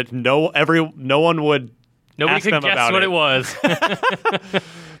 so that no one would Nobody ask could them guess about what it. it was.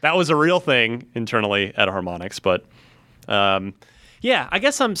 That was a real thing internally at Harmonix, but yeah, I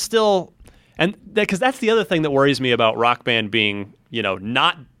guess I'm still, and because that's the other thing that worries me about Rock Band being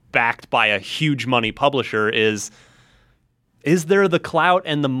not backed by a huge money publisher is there the clout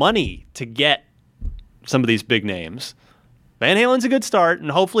and the money to get some of these big names? Van Halen's a good start,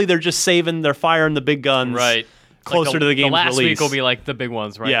 and hopefully they're firing the big guns Right. closer to the game's The last release. week will be like the big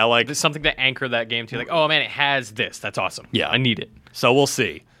ones, right? Yeah, like- There's something to anchor that game to. Like, oh man, it has this. That's awesome. Yeah. I need it. So we'll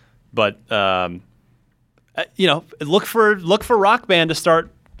see, but look for Rock Band to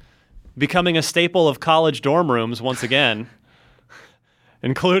start becoming a staple of college dorm rooms once again,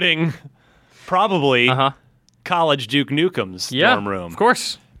 including probably college Duke Nukem's dorm room. Of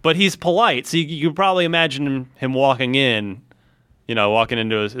course. But he's polite, so you can probably imagine him walking in, walking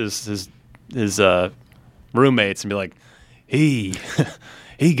into his roommates and be like, "Hey,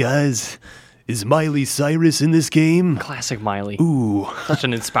 hey guys, is Miley Cyrus in this game? Classic Miley. Ooh, Such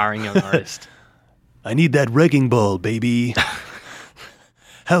an inspiring young artist. I need that wrecking ball, baby.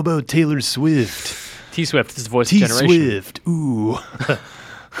 How about Taylor Swift? T-Swift is the voice of generation. T-Swift, ooh."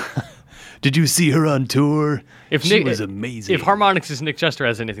 Did you see her on tour? She was amazing. If Harmonix' Nick Chester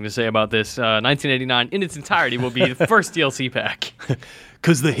has anything to say about this, 1989 in its entirety will be the first DLC pack.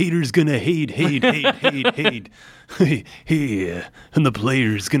 Because the hater's gonna hate. Hey, and the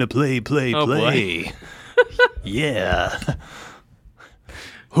player's gonna play. Boy. Yeah.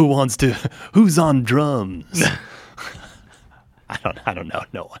 Who's on drums? I don't know.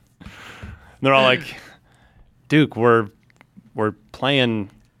 No one. And they're all like, "Duke, we're playing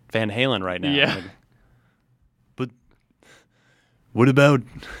Van Halen right now." Yeah. Like, but what about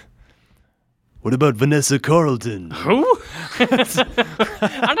Vanessa Carlton? Who?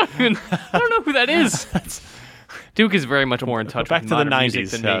 I don't know who that is. Duke is very much more in touch back with to the modern music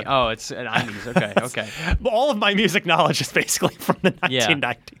 90s, than yeah. me. Oh, it's 90s. Okay. All of my music knowledge is basically from the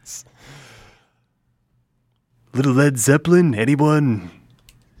 1990s. Little Led Zeppelin, anyone?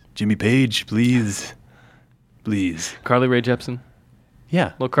 Jimmy Page, please. Carly Rae Jepsen.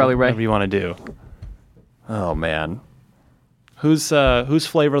 Yeah, Little Carly Rae. Whatever you want to do. Oh man, who's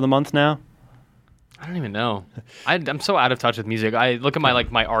flavor of the month now? I don't even know. I'm so out of touch with music. I look at my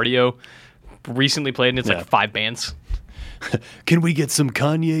Rdio recently played, and it's like 5 bands. Can we get some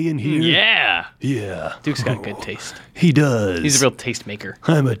Kanye in here? Yeah. Yeah. Duke's got good taste. He does. He's a real taste maker.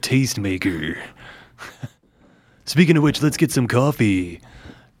 I'm a taste maker. Speaking of which, let's get some coffee.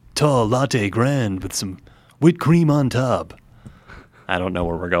 Tall latte grand with some whipped cream on top. I don't know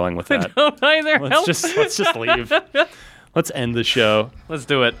where we're going with that. Don't either. Let's just leave. Let's end the show. Let's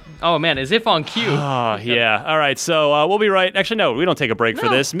do it. Oh man, as if on cue. Oh yeah. All right. So we'll be right. Actually, no, we don't take a break for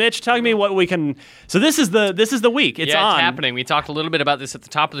this. Mitch, tell me what we can. So this is the week. It's on. It's happening. We talked a little bit about this at the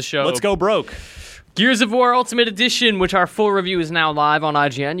top of the show. Let's go broke. Gears of War Ultimate Edition, which our full review is now live on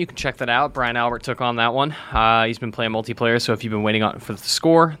IGN. You can check that out. Brian Albert took on that one. He's been playing multiplayer, so if you've been waiting on for the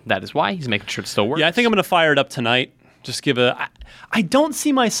score, that is why. He's making sure it still works. Yeah, I think I'm going to fire it up tonight. Just give I don't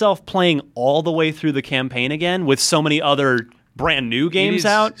see myself playing all the way through the campaign again with so many other brand new games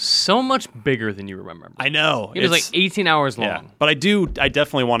out. So much bigger than you remember. I know. It was like 18 hours long. Yeah, but I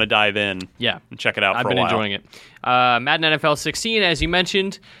definitely want to dive in. Yeah. And check it out I've for a been while. enjoying it. Madden NFL 16, as you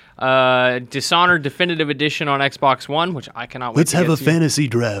mentioned. Dishonored Definitive Edition on Xbox One, which I cannot wait Let's to have get a to. fantasy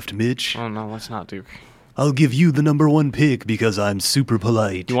draft, Mitch. Oh, no, let's not, Duke. I'll give you the number 1 pick because I'm super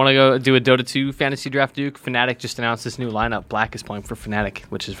polite. You want to go do a Dota 2 fantasy draft, Duke? Fnatic just announced this new lineup. Black is playing for Fnatic,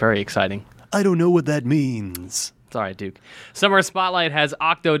 which is very exciting. I don't know what that means. It's all right, Duke. Summer Spotlight has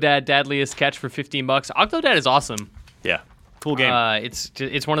Octodad Dadliest Catch for $15. Octodad is awesome. Yeah. Cool game.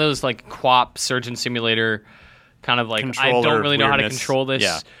 It's one of those like co-op surgeon simulator kind of like I Controller don't really know how to weirdness. control this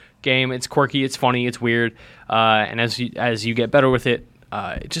Yeah. game. It's quirky, it's funny, it's weird, and as you get better with it,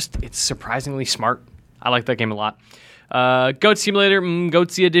 it's surprisingly smart. I like that game a lot. Goat Simulator,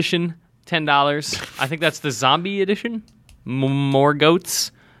 Goatsy Edition, $10. I think that's the Zombie Edition. More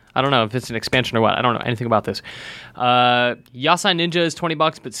goats. I don't know if it's an expansion or what. I don't know anything about this. Yasai Ninja is $20,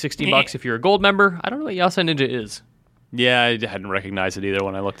 but $60 if you're a gold member. I don't know what Yasai Ninja is. Yeah, I hadn't recognized it either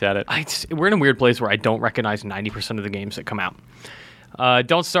when I looked at it. We're in a weird place where I don't recognize 90% of the games that come out.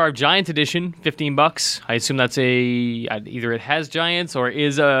 Don't Starve Giant Edition, $15. I assume that's either it has giants or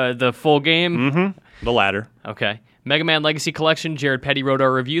is the full game. Mm-hmm. The latter. Okay. Mega Man Legacy Collection, Jared Petty wrote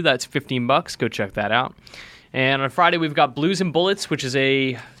our review. That's $15. Go check that out. And on Friday, we've got Blues and Bullets, which is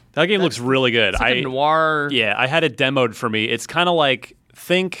that game looks really good. It's like a noir. Yeah, I had it demoed for me. It's kind of like,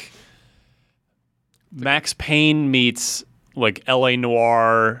 think Max Payne meets like LA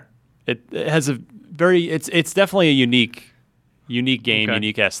Noir. It has a it's definitely a unique game, Okay.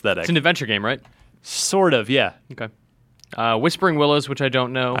 unique aesthetic. It's an adventure game, right? Sort of, yeah. Okay. Whispering Willows, which I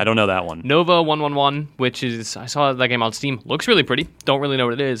don't know. I don't know that one. Nova 111, which is, I saw that game on Steam. Looks really pretty. Don't really know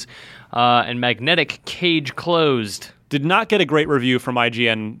what it is. And Magnetic Cage Closed. Did not get a great review from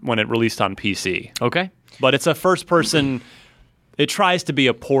IGN when it released on PC. Okay. But it's a first-person. It tries to be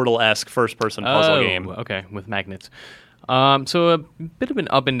a Portal-esque first-person puzzle game. Okay, with magnets. So a bit of an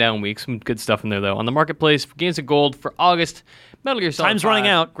up and down week. Some good stuff in there, though. On the marketplace, for Games of Gold for August, Metal Gear Solid Time's 5, running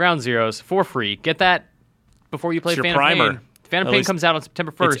out. Ground Zeroes for free. Get that before you play It's your Phantom primer. Pain. Phantom At Pain least comes out on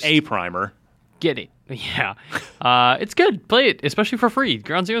September 1st. It's a primer. Get it. Yeah. It's good. Play it, especially for free.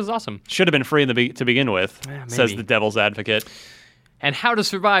 Ground Zero is awesome. Should have been free to begin with, says maybe. the devil's advocate. And How to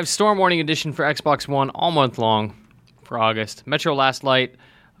Survive Storm Warning Edition for Xbox One all month long for August. Metro Last Light,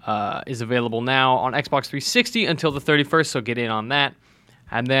 is available now on Xbox 360 until the 31st, so get in on that.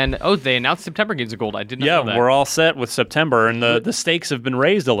 And then, they announced September games of gold. I did not know that. Yeah, we're all set with September, and the stakes have been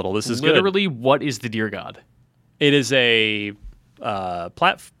raised a little. This is Literally, good. what is the Deer God? It is a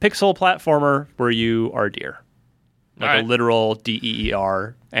pixel platformer where you are deer. Like a literal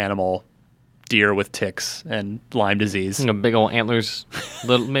DEER animal, deer with ticks and Lyme disease. Big old antlers,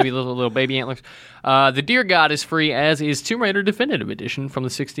 maybe little baby antlers. The Deer God is free, as is Tomb Raider Definitive Edition from the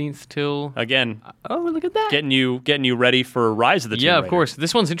 16th till... Again, look at that. Getting you ready for Rise of the Tomb Raider. Yeah, of course.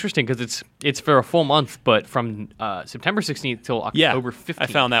 This one's interesting because it's for a full month, but from September 16th till October 15th. I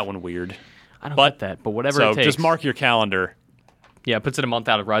found that one weird. I don't get that, but whatever it takes. So just mark your calendar. Yeah, it puts it a month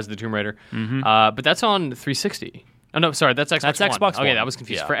out of Rise of the Tomb Raider. But that's on 360. Oh, no, sorry, that's Xbox One. That's Xbox One. Okay, that was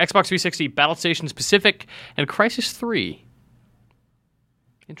confused. Yeah. For Xbox 360, Battle Stations Pacific, and Crysis 3.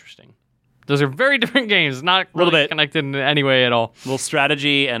 Interesting. Those are very different games, not really connected in any way at all. A little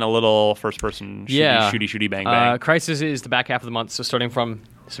strategy and a little first-person shooty, bang, bang. Crysis is the back half of the month, so starting from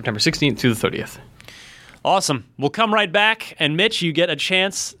September 16th to the 30th. Awesome. We'll come right back, and Mitch, you get a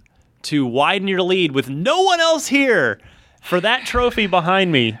chance to widen your lead with no one else here for that trophy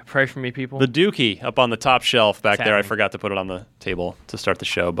behind me. Pray for me, people. The Dookie up on the top shelf back It's there. I happening. forgot to put it on the table to start the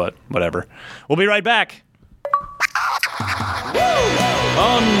show, but whatever. We'll be right back.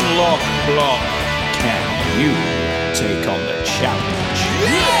 Unlock Block. Can you take on the challenge?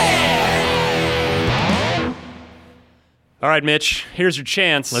 All right, Mitch, here's your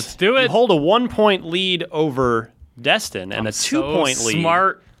chance. Let's do it. You hold a 1-point lead over Destin and a 2-point lead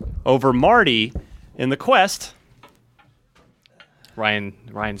Smart. over Marty in the quest.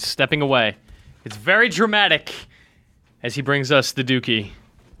 Ryan's stepping away. It's very dramatic as he brings us the Dookie.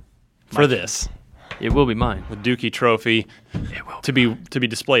 For this. It will be mine. The Dookie trophy to be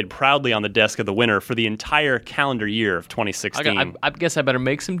displayed proudly on the desk of the winner for the entire calendar year of 2016. I guess I better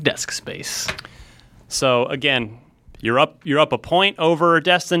make some desk space. So again, you're up a point over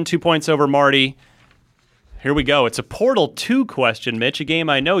Destin, 2 points over Marty. Here we go. It's a Portal 2 question, Mitch, a game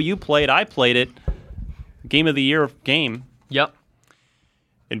I know you played. I played it. Game of the year game. Yep.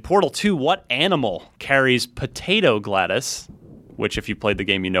 In Portal 2, what animal carries Potato Gladys? Which, if you played the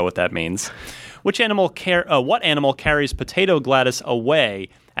game, you know what that means. What animal carries Potato Gladys away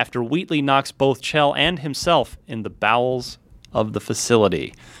after Wheatley knocks both Chell and himself in the bowels of the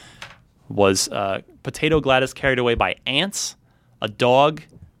facility? Was Potato Gladys carried away by ants, a dog,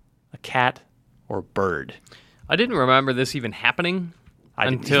 a cat, or a bird? I didn't remember this even happening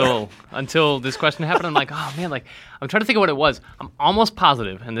until this question happened. I'm like, oh man, I'm trying to think of what it was. I'm almost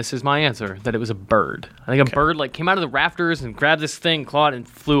positive, and this is my answer, that it was a bird. I think a bird came out of the rafters and grabbed this thing, clawed, and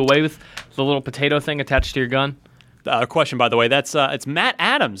flew away with the little potato thing attached to your gun. Question, by the way, it's Matt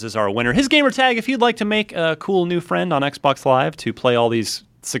Adams is our winner. His gamer tag, if you'd like to make a cool new friend on Xbox Live to play all these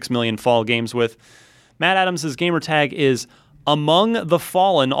 6 million fall games with, Matt Adams' gamer tag is Among the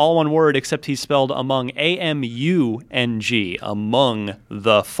Fallen, all one word, except he's spelled among, A-M-U-N-G, Among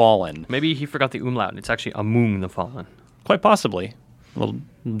the Fallen. Maybe he forgot the umlaut, and it's actually Among the Fallen. Quite possibly.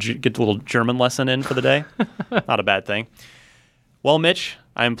 Get a little German lesson in for the day. Not a bad thing. Well, Mitch,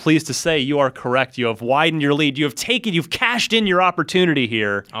 I am pleased to say you are correct. You have widened your lead. You've cashed in your opportunity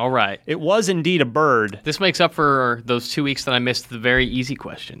here. All right. It was indeed a bird. This makes up for those 2 weeks that I missed the very easy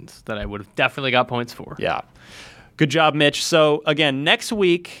questions that I would have definitely got points for. Yeah. Good job, Mitch. So, again, next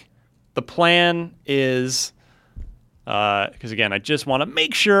week, the plan is, because, again, I just want to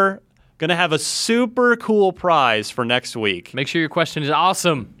make sure, going to have a super cool prize for next week. Make sure your question is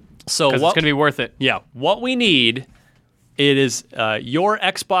awesome. So it's going to be worth it. Yeah. What we need, it is your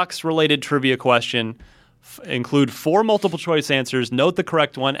Xbox-related trivia question. Include 4 multiple choice answers. Note the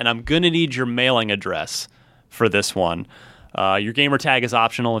correct one, and I'm going to need your mailing address for this one. Your gamer tag is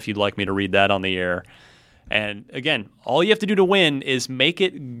optional if you'd like me to read that on the air. And again, all you have to do to win is make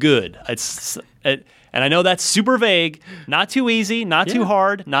it good. And I know that's super vague, not too easy, not too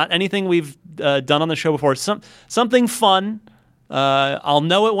hard, not anything we've done on the show before. Something fun. I'll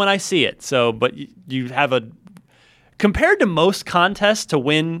know it when I see it. So, but you have compared to most contests to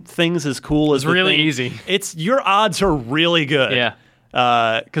win things as cool as it's really easy. Your odds are really good. Yeah.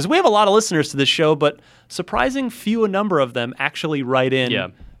 Because we have a lot of listeners to this show, but surprising few a number of them actually write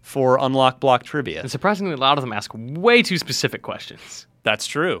in for Unlock Block Trivia. And surprisingly, a lot of them ask way too specific questions. That's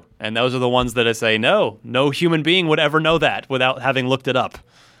true. And those are the ones that I say, no human being would ever know that without having looked it up.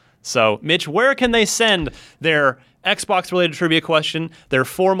 So, Mitch, where can they send their Xbox-related trivia question, their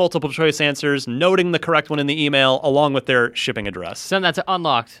 4 multiple-choice answers, noting the correct one in the email, along with their shipping address? Send that to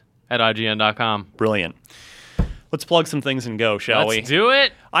unlocked@ign.com. Brilliant. let's plug some things and go, shall we? Let's do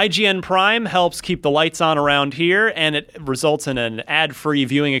it. IGN Prime helps keep the lights on around here, and it results in an ad-free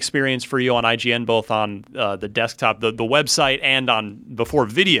viewing experience for you on IGN, both on the desktop, the website, and on before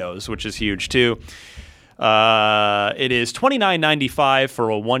videos, which is huge too. It is $29.95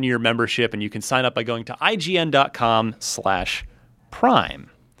 for a 1-year membership, and you can sign up by going to ign.com/prime.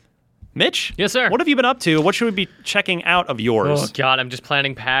 Mitch? Yes, sir. What have you been up to? What should we be checking out of yours? Oh, God, I'm just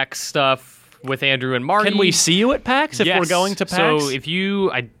planning PAX stuff with Andrew and Marty. Can we see you at PAX if we're going to PAX? So if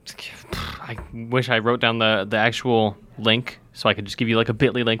you... I wish I wrote down the actual link so I could just give you like a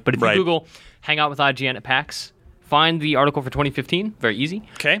bit.ly link. But if you Google Hang Out with IGN at PAX, find the article for 2015. Very easy.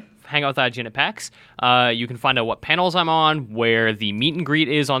 Okay. Hang Out with IGN at PAX. You can find out what panels I'm on, where the meet and greet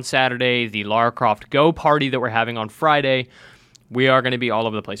is on Saturday, the Lara Croft Go party that we're having on Friday. We are going to be all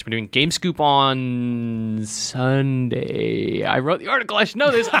over the place. We're doing Game Scoop on Sunday. I wrote the article. I should know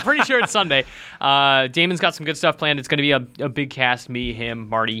this. I'm pretty sure it's Sunday. Damon's got some good stuff planned. It's going to be a big cast. Me, him,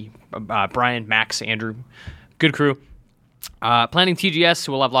 Marty, Brian, Max, Andrew. Good crew. Planning TGS,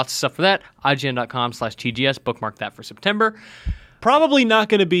 so we'll have lots of stuff for that. IGN.com/TGS. Bookmark that for September. Probably not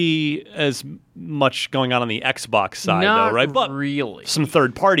going to be as much going on the Xbox side, though, right? But really. Some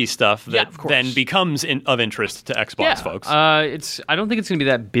third-party stuff that of course. then becomes of interest to Xbox folks. I don't think it's going to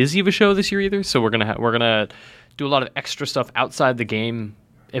be that busy of a show this year either. So we're gonna do a lot of extra stuff outside the game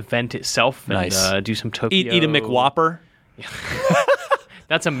event itself. And, do some Tokyo. Eat a McWhopper.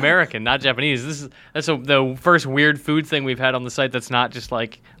 That's American, not Japanese. That's the first weird food thing we've had on the site. That's not just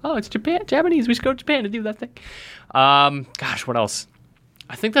like, oh, it's Japanese. We should go to Japan to do that thing. Gosh, what else?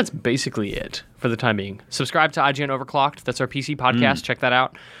 I think that's basically it for the time being. Subscribe to IGN Overclocked. That's our PC podcast. Check that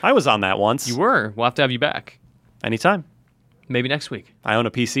out. I was on that once. You were. We'll have to have you back. Anytime. Maybe next week. I own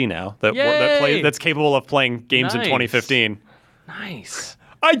a PC now Yay! that's capable of playing games in Nice. 2015. Nice.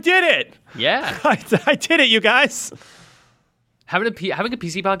 I did it! Yeah. I did it, you guys! Having a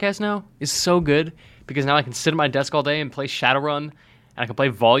PC podcast now is so good because now I can sit at my desk all day and play Shadowrun, and I can play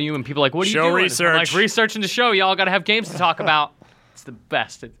Volume, and people are like, what are you Show doing? research. I'm like, researching the show. Y'all got to have games to talk about. It's the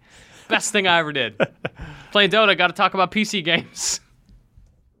best. It's the best thing I ever did. Playing Dota, got to talk about PC games.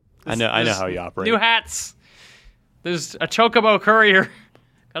 I know how you operate. New hats. There's a Chocobo courier.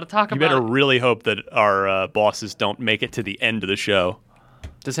 Got to talk You about better it. really hope that our bosses don't make it to the end of the show.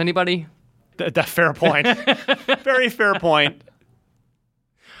 Does anybody? That fair point. Very fair point.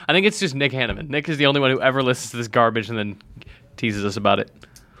 I think it's just Nick Hanneman. Nick is the only one who ever listens to this garbage and then teases us about it.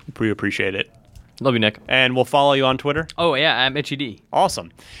 We appreciate it. Love you, Nick. And we'll follow you on Twitter. Oh, yeah, I'm Itchy D.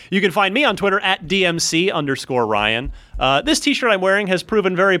 Awesome. You can find me on Twitter at DMC_Ryan. This t-shirt I'm wearing has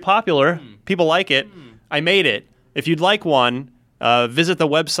proven very popular. People like it. I made it. If you'd like one, visit the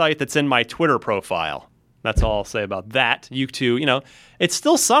website that's in my Twitter profile. That's all I'll say about that. You too, it's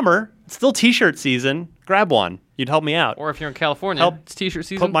still summer. It's still t-shirt season. Grab one. You'd help me out. Or if you're in California, it's t-shirt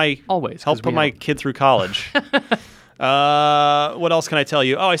season. Always. Help put my kid through college. What else can I tell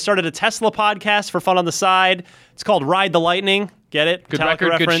you? Oh, I started a Tesla podcast for fun on the side. It's called Ride the Lightning. Get it? Good Metallica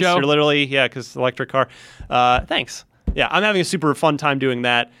record, good reference. show. You're literally, because electric car. Thanks. Yeah, I'm having a super fun time doing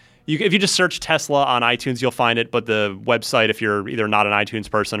that. If you just search Tesla on iTunes, you'll find it. But the website, if you're either not an iTunes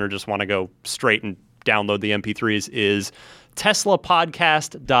person or just want to go straight and download the MP3s, is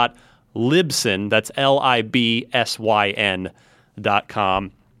teslapodcast.libsyn. That's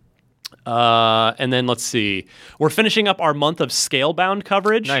LIBSYN.com. And then let's see. We're finishing up our month of Scalebound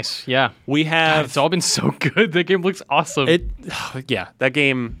coverage. Nice, yeah. We have... God, it's all been so good. That game looks awesome. That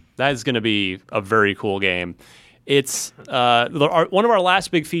game, that is going to be a very cool game. It's one of our last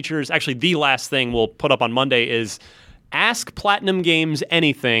big features, actually the last thing we'll put up on Monday is ask Platinum Games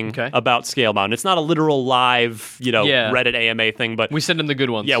anything about Scalebound. It's not a literal live, Reddit AMA thing, but... We send them the good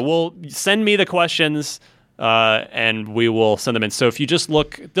ones. Yeah, we'll send me the questions, and we will send them in. So if you just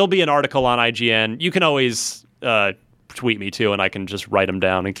look, there'll be an article on IGN. You can always tweet me, too, and I can just write them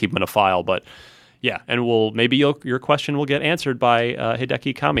down and keep them in a file, but... Yeah, and maybe your question will get answered by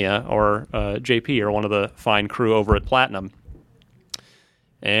Hideki Kamiya or JP or one of the fine crew over at Platinum.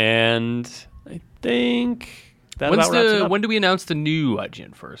 And I think that about wraps it up. When do we announce the new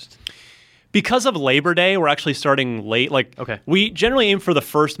IGN first? Because of Labor Day, we're actually starting late. We generally aim for the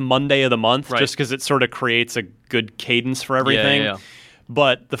first Monday of the month, just because it sort of creates a good cadence for everything. Yeah.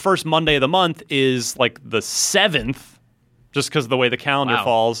 But the first Monday of the month is like the 7th. Just because of the way the calendar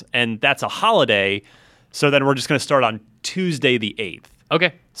falls, and that's a holiday. So then we're just going to start on Tuesday the 8th.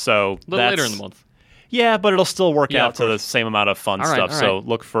 Okay. So a little later in the month. Yeah, but it'll still work out to the same amount of fun stuff. All right. So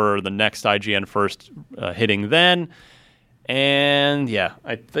look for the next IGN first hitting then. And yeah,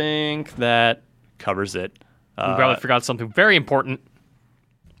 I think that covers it. We probably forgot something very important.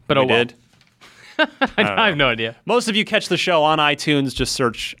 But we did. I have no idea. Most of you catch the show on iTunes. Just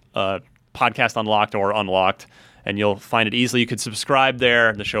search Podcast Unlocked or Unlocked, and you'll find it easily. You can subscribe there,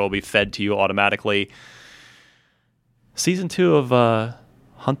 and the show will be fed to you automatically. Season 2 of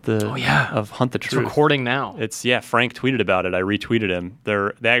Hunt the Truth. It's recording now. It's Frank tweeted about it. I retweeted him.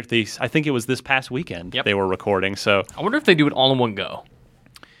 They actually, I think it was this past weekend they were recording. So I wonder if they do it all in one go.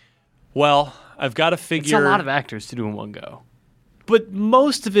 Well, I've got to figure. It's a lot of actors to do in one go. But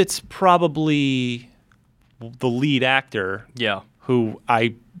most of it's probably the lead actor. Yeah. Who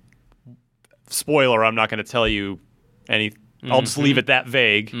spoiler, I'm not going to tell you any. I'll just leave it that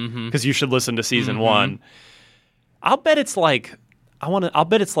vague because you should listen to season 1. I'll bet it's like. I'll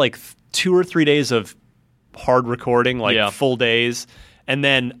bet it's like 2 or 3 days of hard recording, like full days, and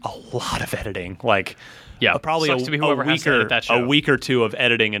then a lot of editing, like probably a week or 2 of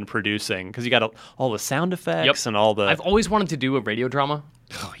editing and producing because you got all the sound effects and all the. I've always wanted to do a radio drama,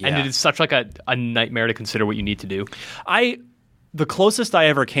 and it is such like a nightmare to consider what you need to do. The closest I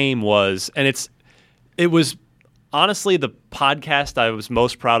ever came was, and it was honestly the podcast I was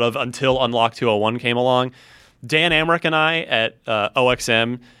most proud of until Unlock 201 came along. Dan Amrick and I at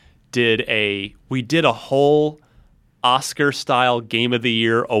OXM did a whole Oscar-style Game of the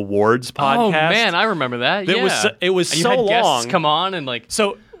Year awards podcast. Oh man, I remember that. It was and so you had long. Guests come on and like.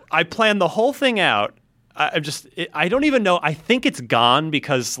 So I planned the whole thing out. I don't even know. I think it's gone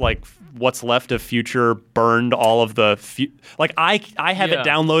because like what's left of Future burned all of the like I have it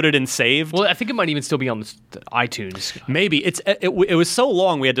downloaded and saved. Well, I think it might even still be on the iTunes. Maybe it was so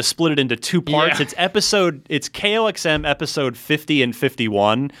long we had to split it into 2 parts. Yeah. It's KOXM episode 50 and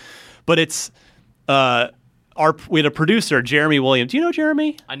 51, but it's we had a producer, Jeremy Williams. Do you know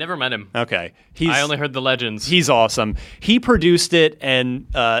Jeremy? I never met him. Okay. I only heard the legends. He's awesome. He produced it and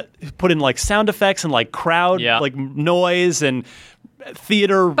put in like sound effects and like crowd like noise and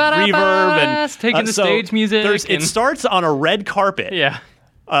theater reverb and taking the stage music. It starts on a red carpet. Yeah.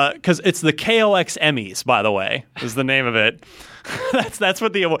 Because it's the KOX Emmys, by the way, is the name of it. that's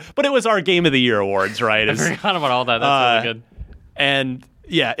what the award. But it was our Game of the Year awards, right? I forgot about all that. That's really good. And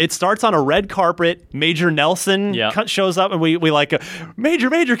yeah, it starts on a red carpet. Major Nelson shows up, and we like,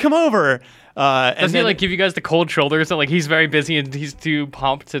 Major, come over. Does he like give you guys the cold shoulder? So like he's very busy and he's too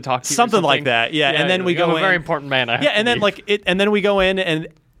pumped to talk to you. Something like that, yeah. And then we go in. A very important man. And then and then we go in, and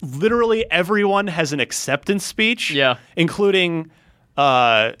literally everyone has an acceptance speech. Yeah, including.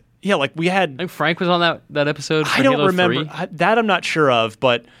 Like we had. I think Frank was on that episode. For I don't Halo remember 3. that. I'm not sure of,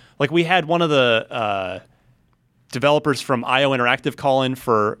 but like we had one of the developers from IO Interactive call in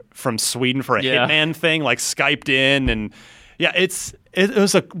from Sweden for a Hitman thing, like Skyped in, and it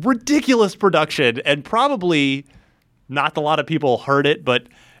was a ridiculous production, and probably not a lot of people heard it, but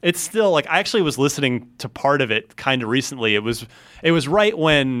it's still like I actually was listening to part of it kind of recently. It was right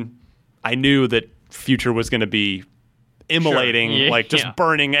when I knew that Future was going to be immolating,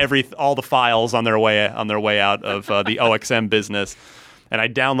 burning all the files on their way out of the OXM business. And I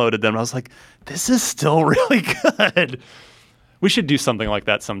downloaded them. And I was like, this is still really good. We should do something like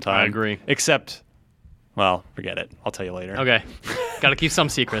that sometime. I agree. Except, well, forget it. I'll tell you later. Okay. Got to keep some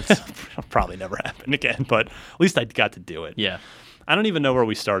secrets. It'll probably never happen again, but at least I got to do it. Yeah. I don't even know where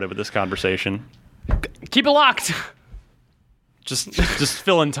we started with this conversation. Keep it locked. Just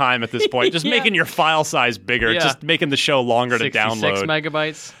fill in time at this point. Just making your file size bigger. Just making the show longer to download. 66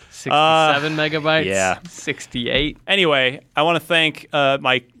 megabytes. 67 megabytes. Yeah. 68. Anyway, I want to thank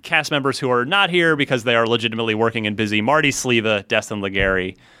my cast members who are not here because they are legitimately working and busy. Marty Sleva, Destin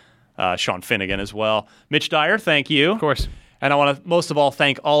Legary, Sean Finnegan as well. Mitch Dyer, thank you. Of course. And I want to most of all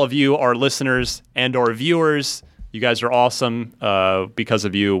thank all of you, our listeners and or viewers. You guys are awesome. Because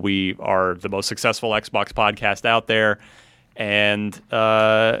of you, we are the most successful Xbox podcast out there. And we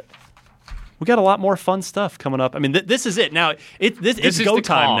got a lot more fun stuff coming up. I mean, this is it. Now, this is go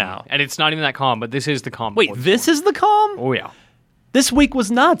time now. And it's not even that calm, but this is the calm. Wait, this is the calm? Oh, yeah. This week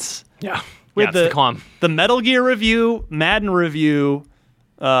was nuts. Yeah. We had the calm. The Metal Gear review, Madden review,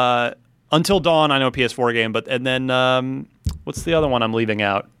 Until Dawn, I know PS4 game, and then what's the other one I'm leaving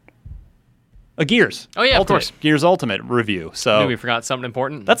out? Gears. Oh, yeah, Ultimate. of course. Gears Ultimate review. So we forgot something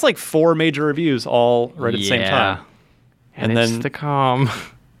important. That's like 4 major reviews all right at the same time. And it's the calm.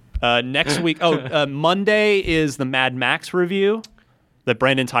 Next week, Monday is the Mad Max review that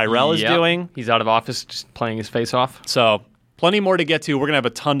Brandon Tyrell is doing. He's out of office just playing his face off. So plenty more to get to. We're going to have a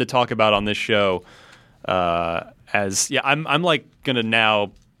ton to talk about on this show. I'm like going to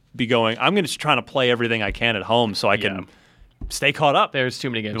now be going, I'm going to try to play everything I can at home so I can stay caught up. There's too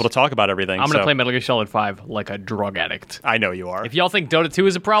many games. Be able to talk about everything. I'm going to play Metal Gear Solid 5 like a drug addict. I know you are. If y'all think Dota 2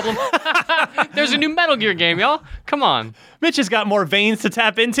 is a problem, there's a new Metal Gear game, y'all. Come on. Mitch has got more veins to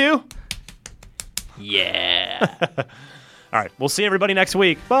tap into. Yeah. All right, we'll see everybody next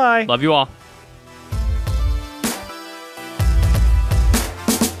week. Bye. Love you all.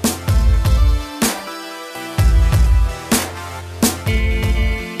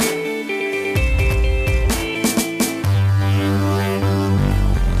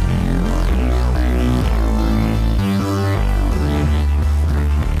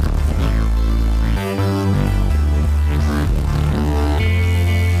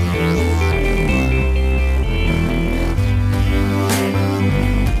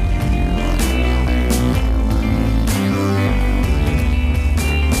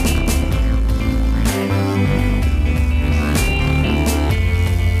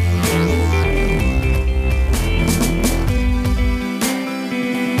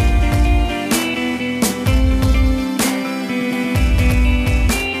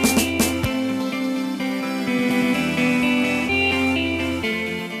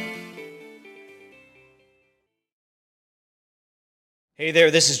 Hey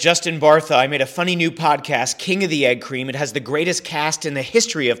there, this is Justin Bartha. I made a funny new podcast, King of the Egg Cream. It has the greatest cast in the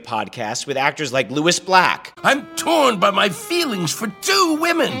history of podcasts with actors like Louis Black, I'm torn by my feelings for two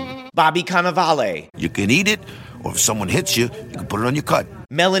women. Bobby Cannavale, You can eat it, or if someone hits you, you can put it on your cut.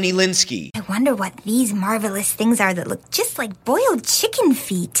 Melanie Linsky, I wonder what these marvelous things are that look just like boiled chicken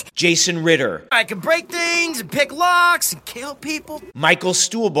feet. Jason Ritter, I can break things and pick locks and kill people. Michael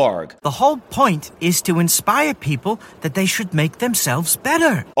Stuhlbarg, The whole point is to inspire people that they should make themselves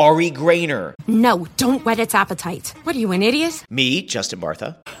better. Ari Grainer, No, don't whet its appetite. What are you, an idiot? me, Justin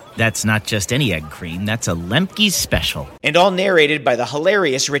Bartha, That's not just any egg cream, that's a Lemke's special. and all narrated by the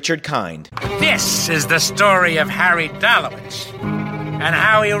hilarious Richard Kind. This is the story of Harry Dalowitz and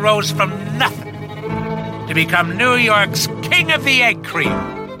how he rose from nothing to become New York's King of the Egg Cream.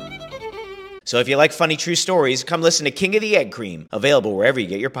 So if you like funny true stories, come listen to King of the Egg Cream, available wherever you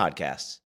get your podcasts.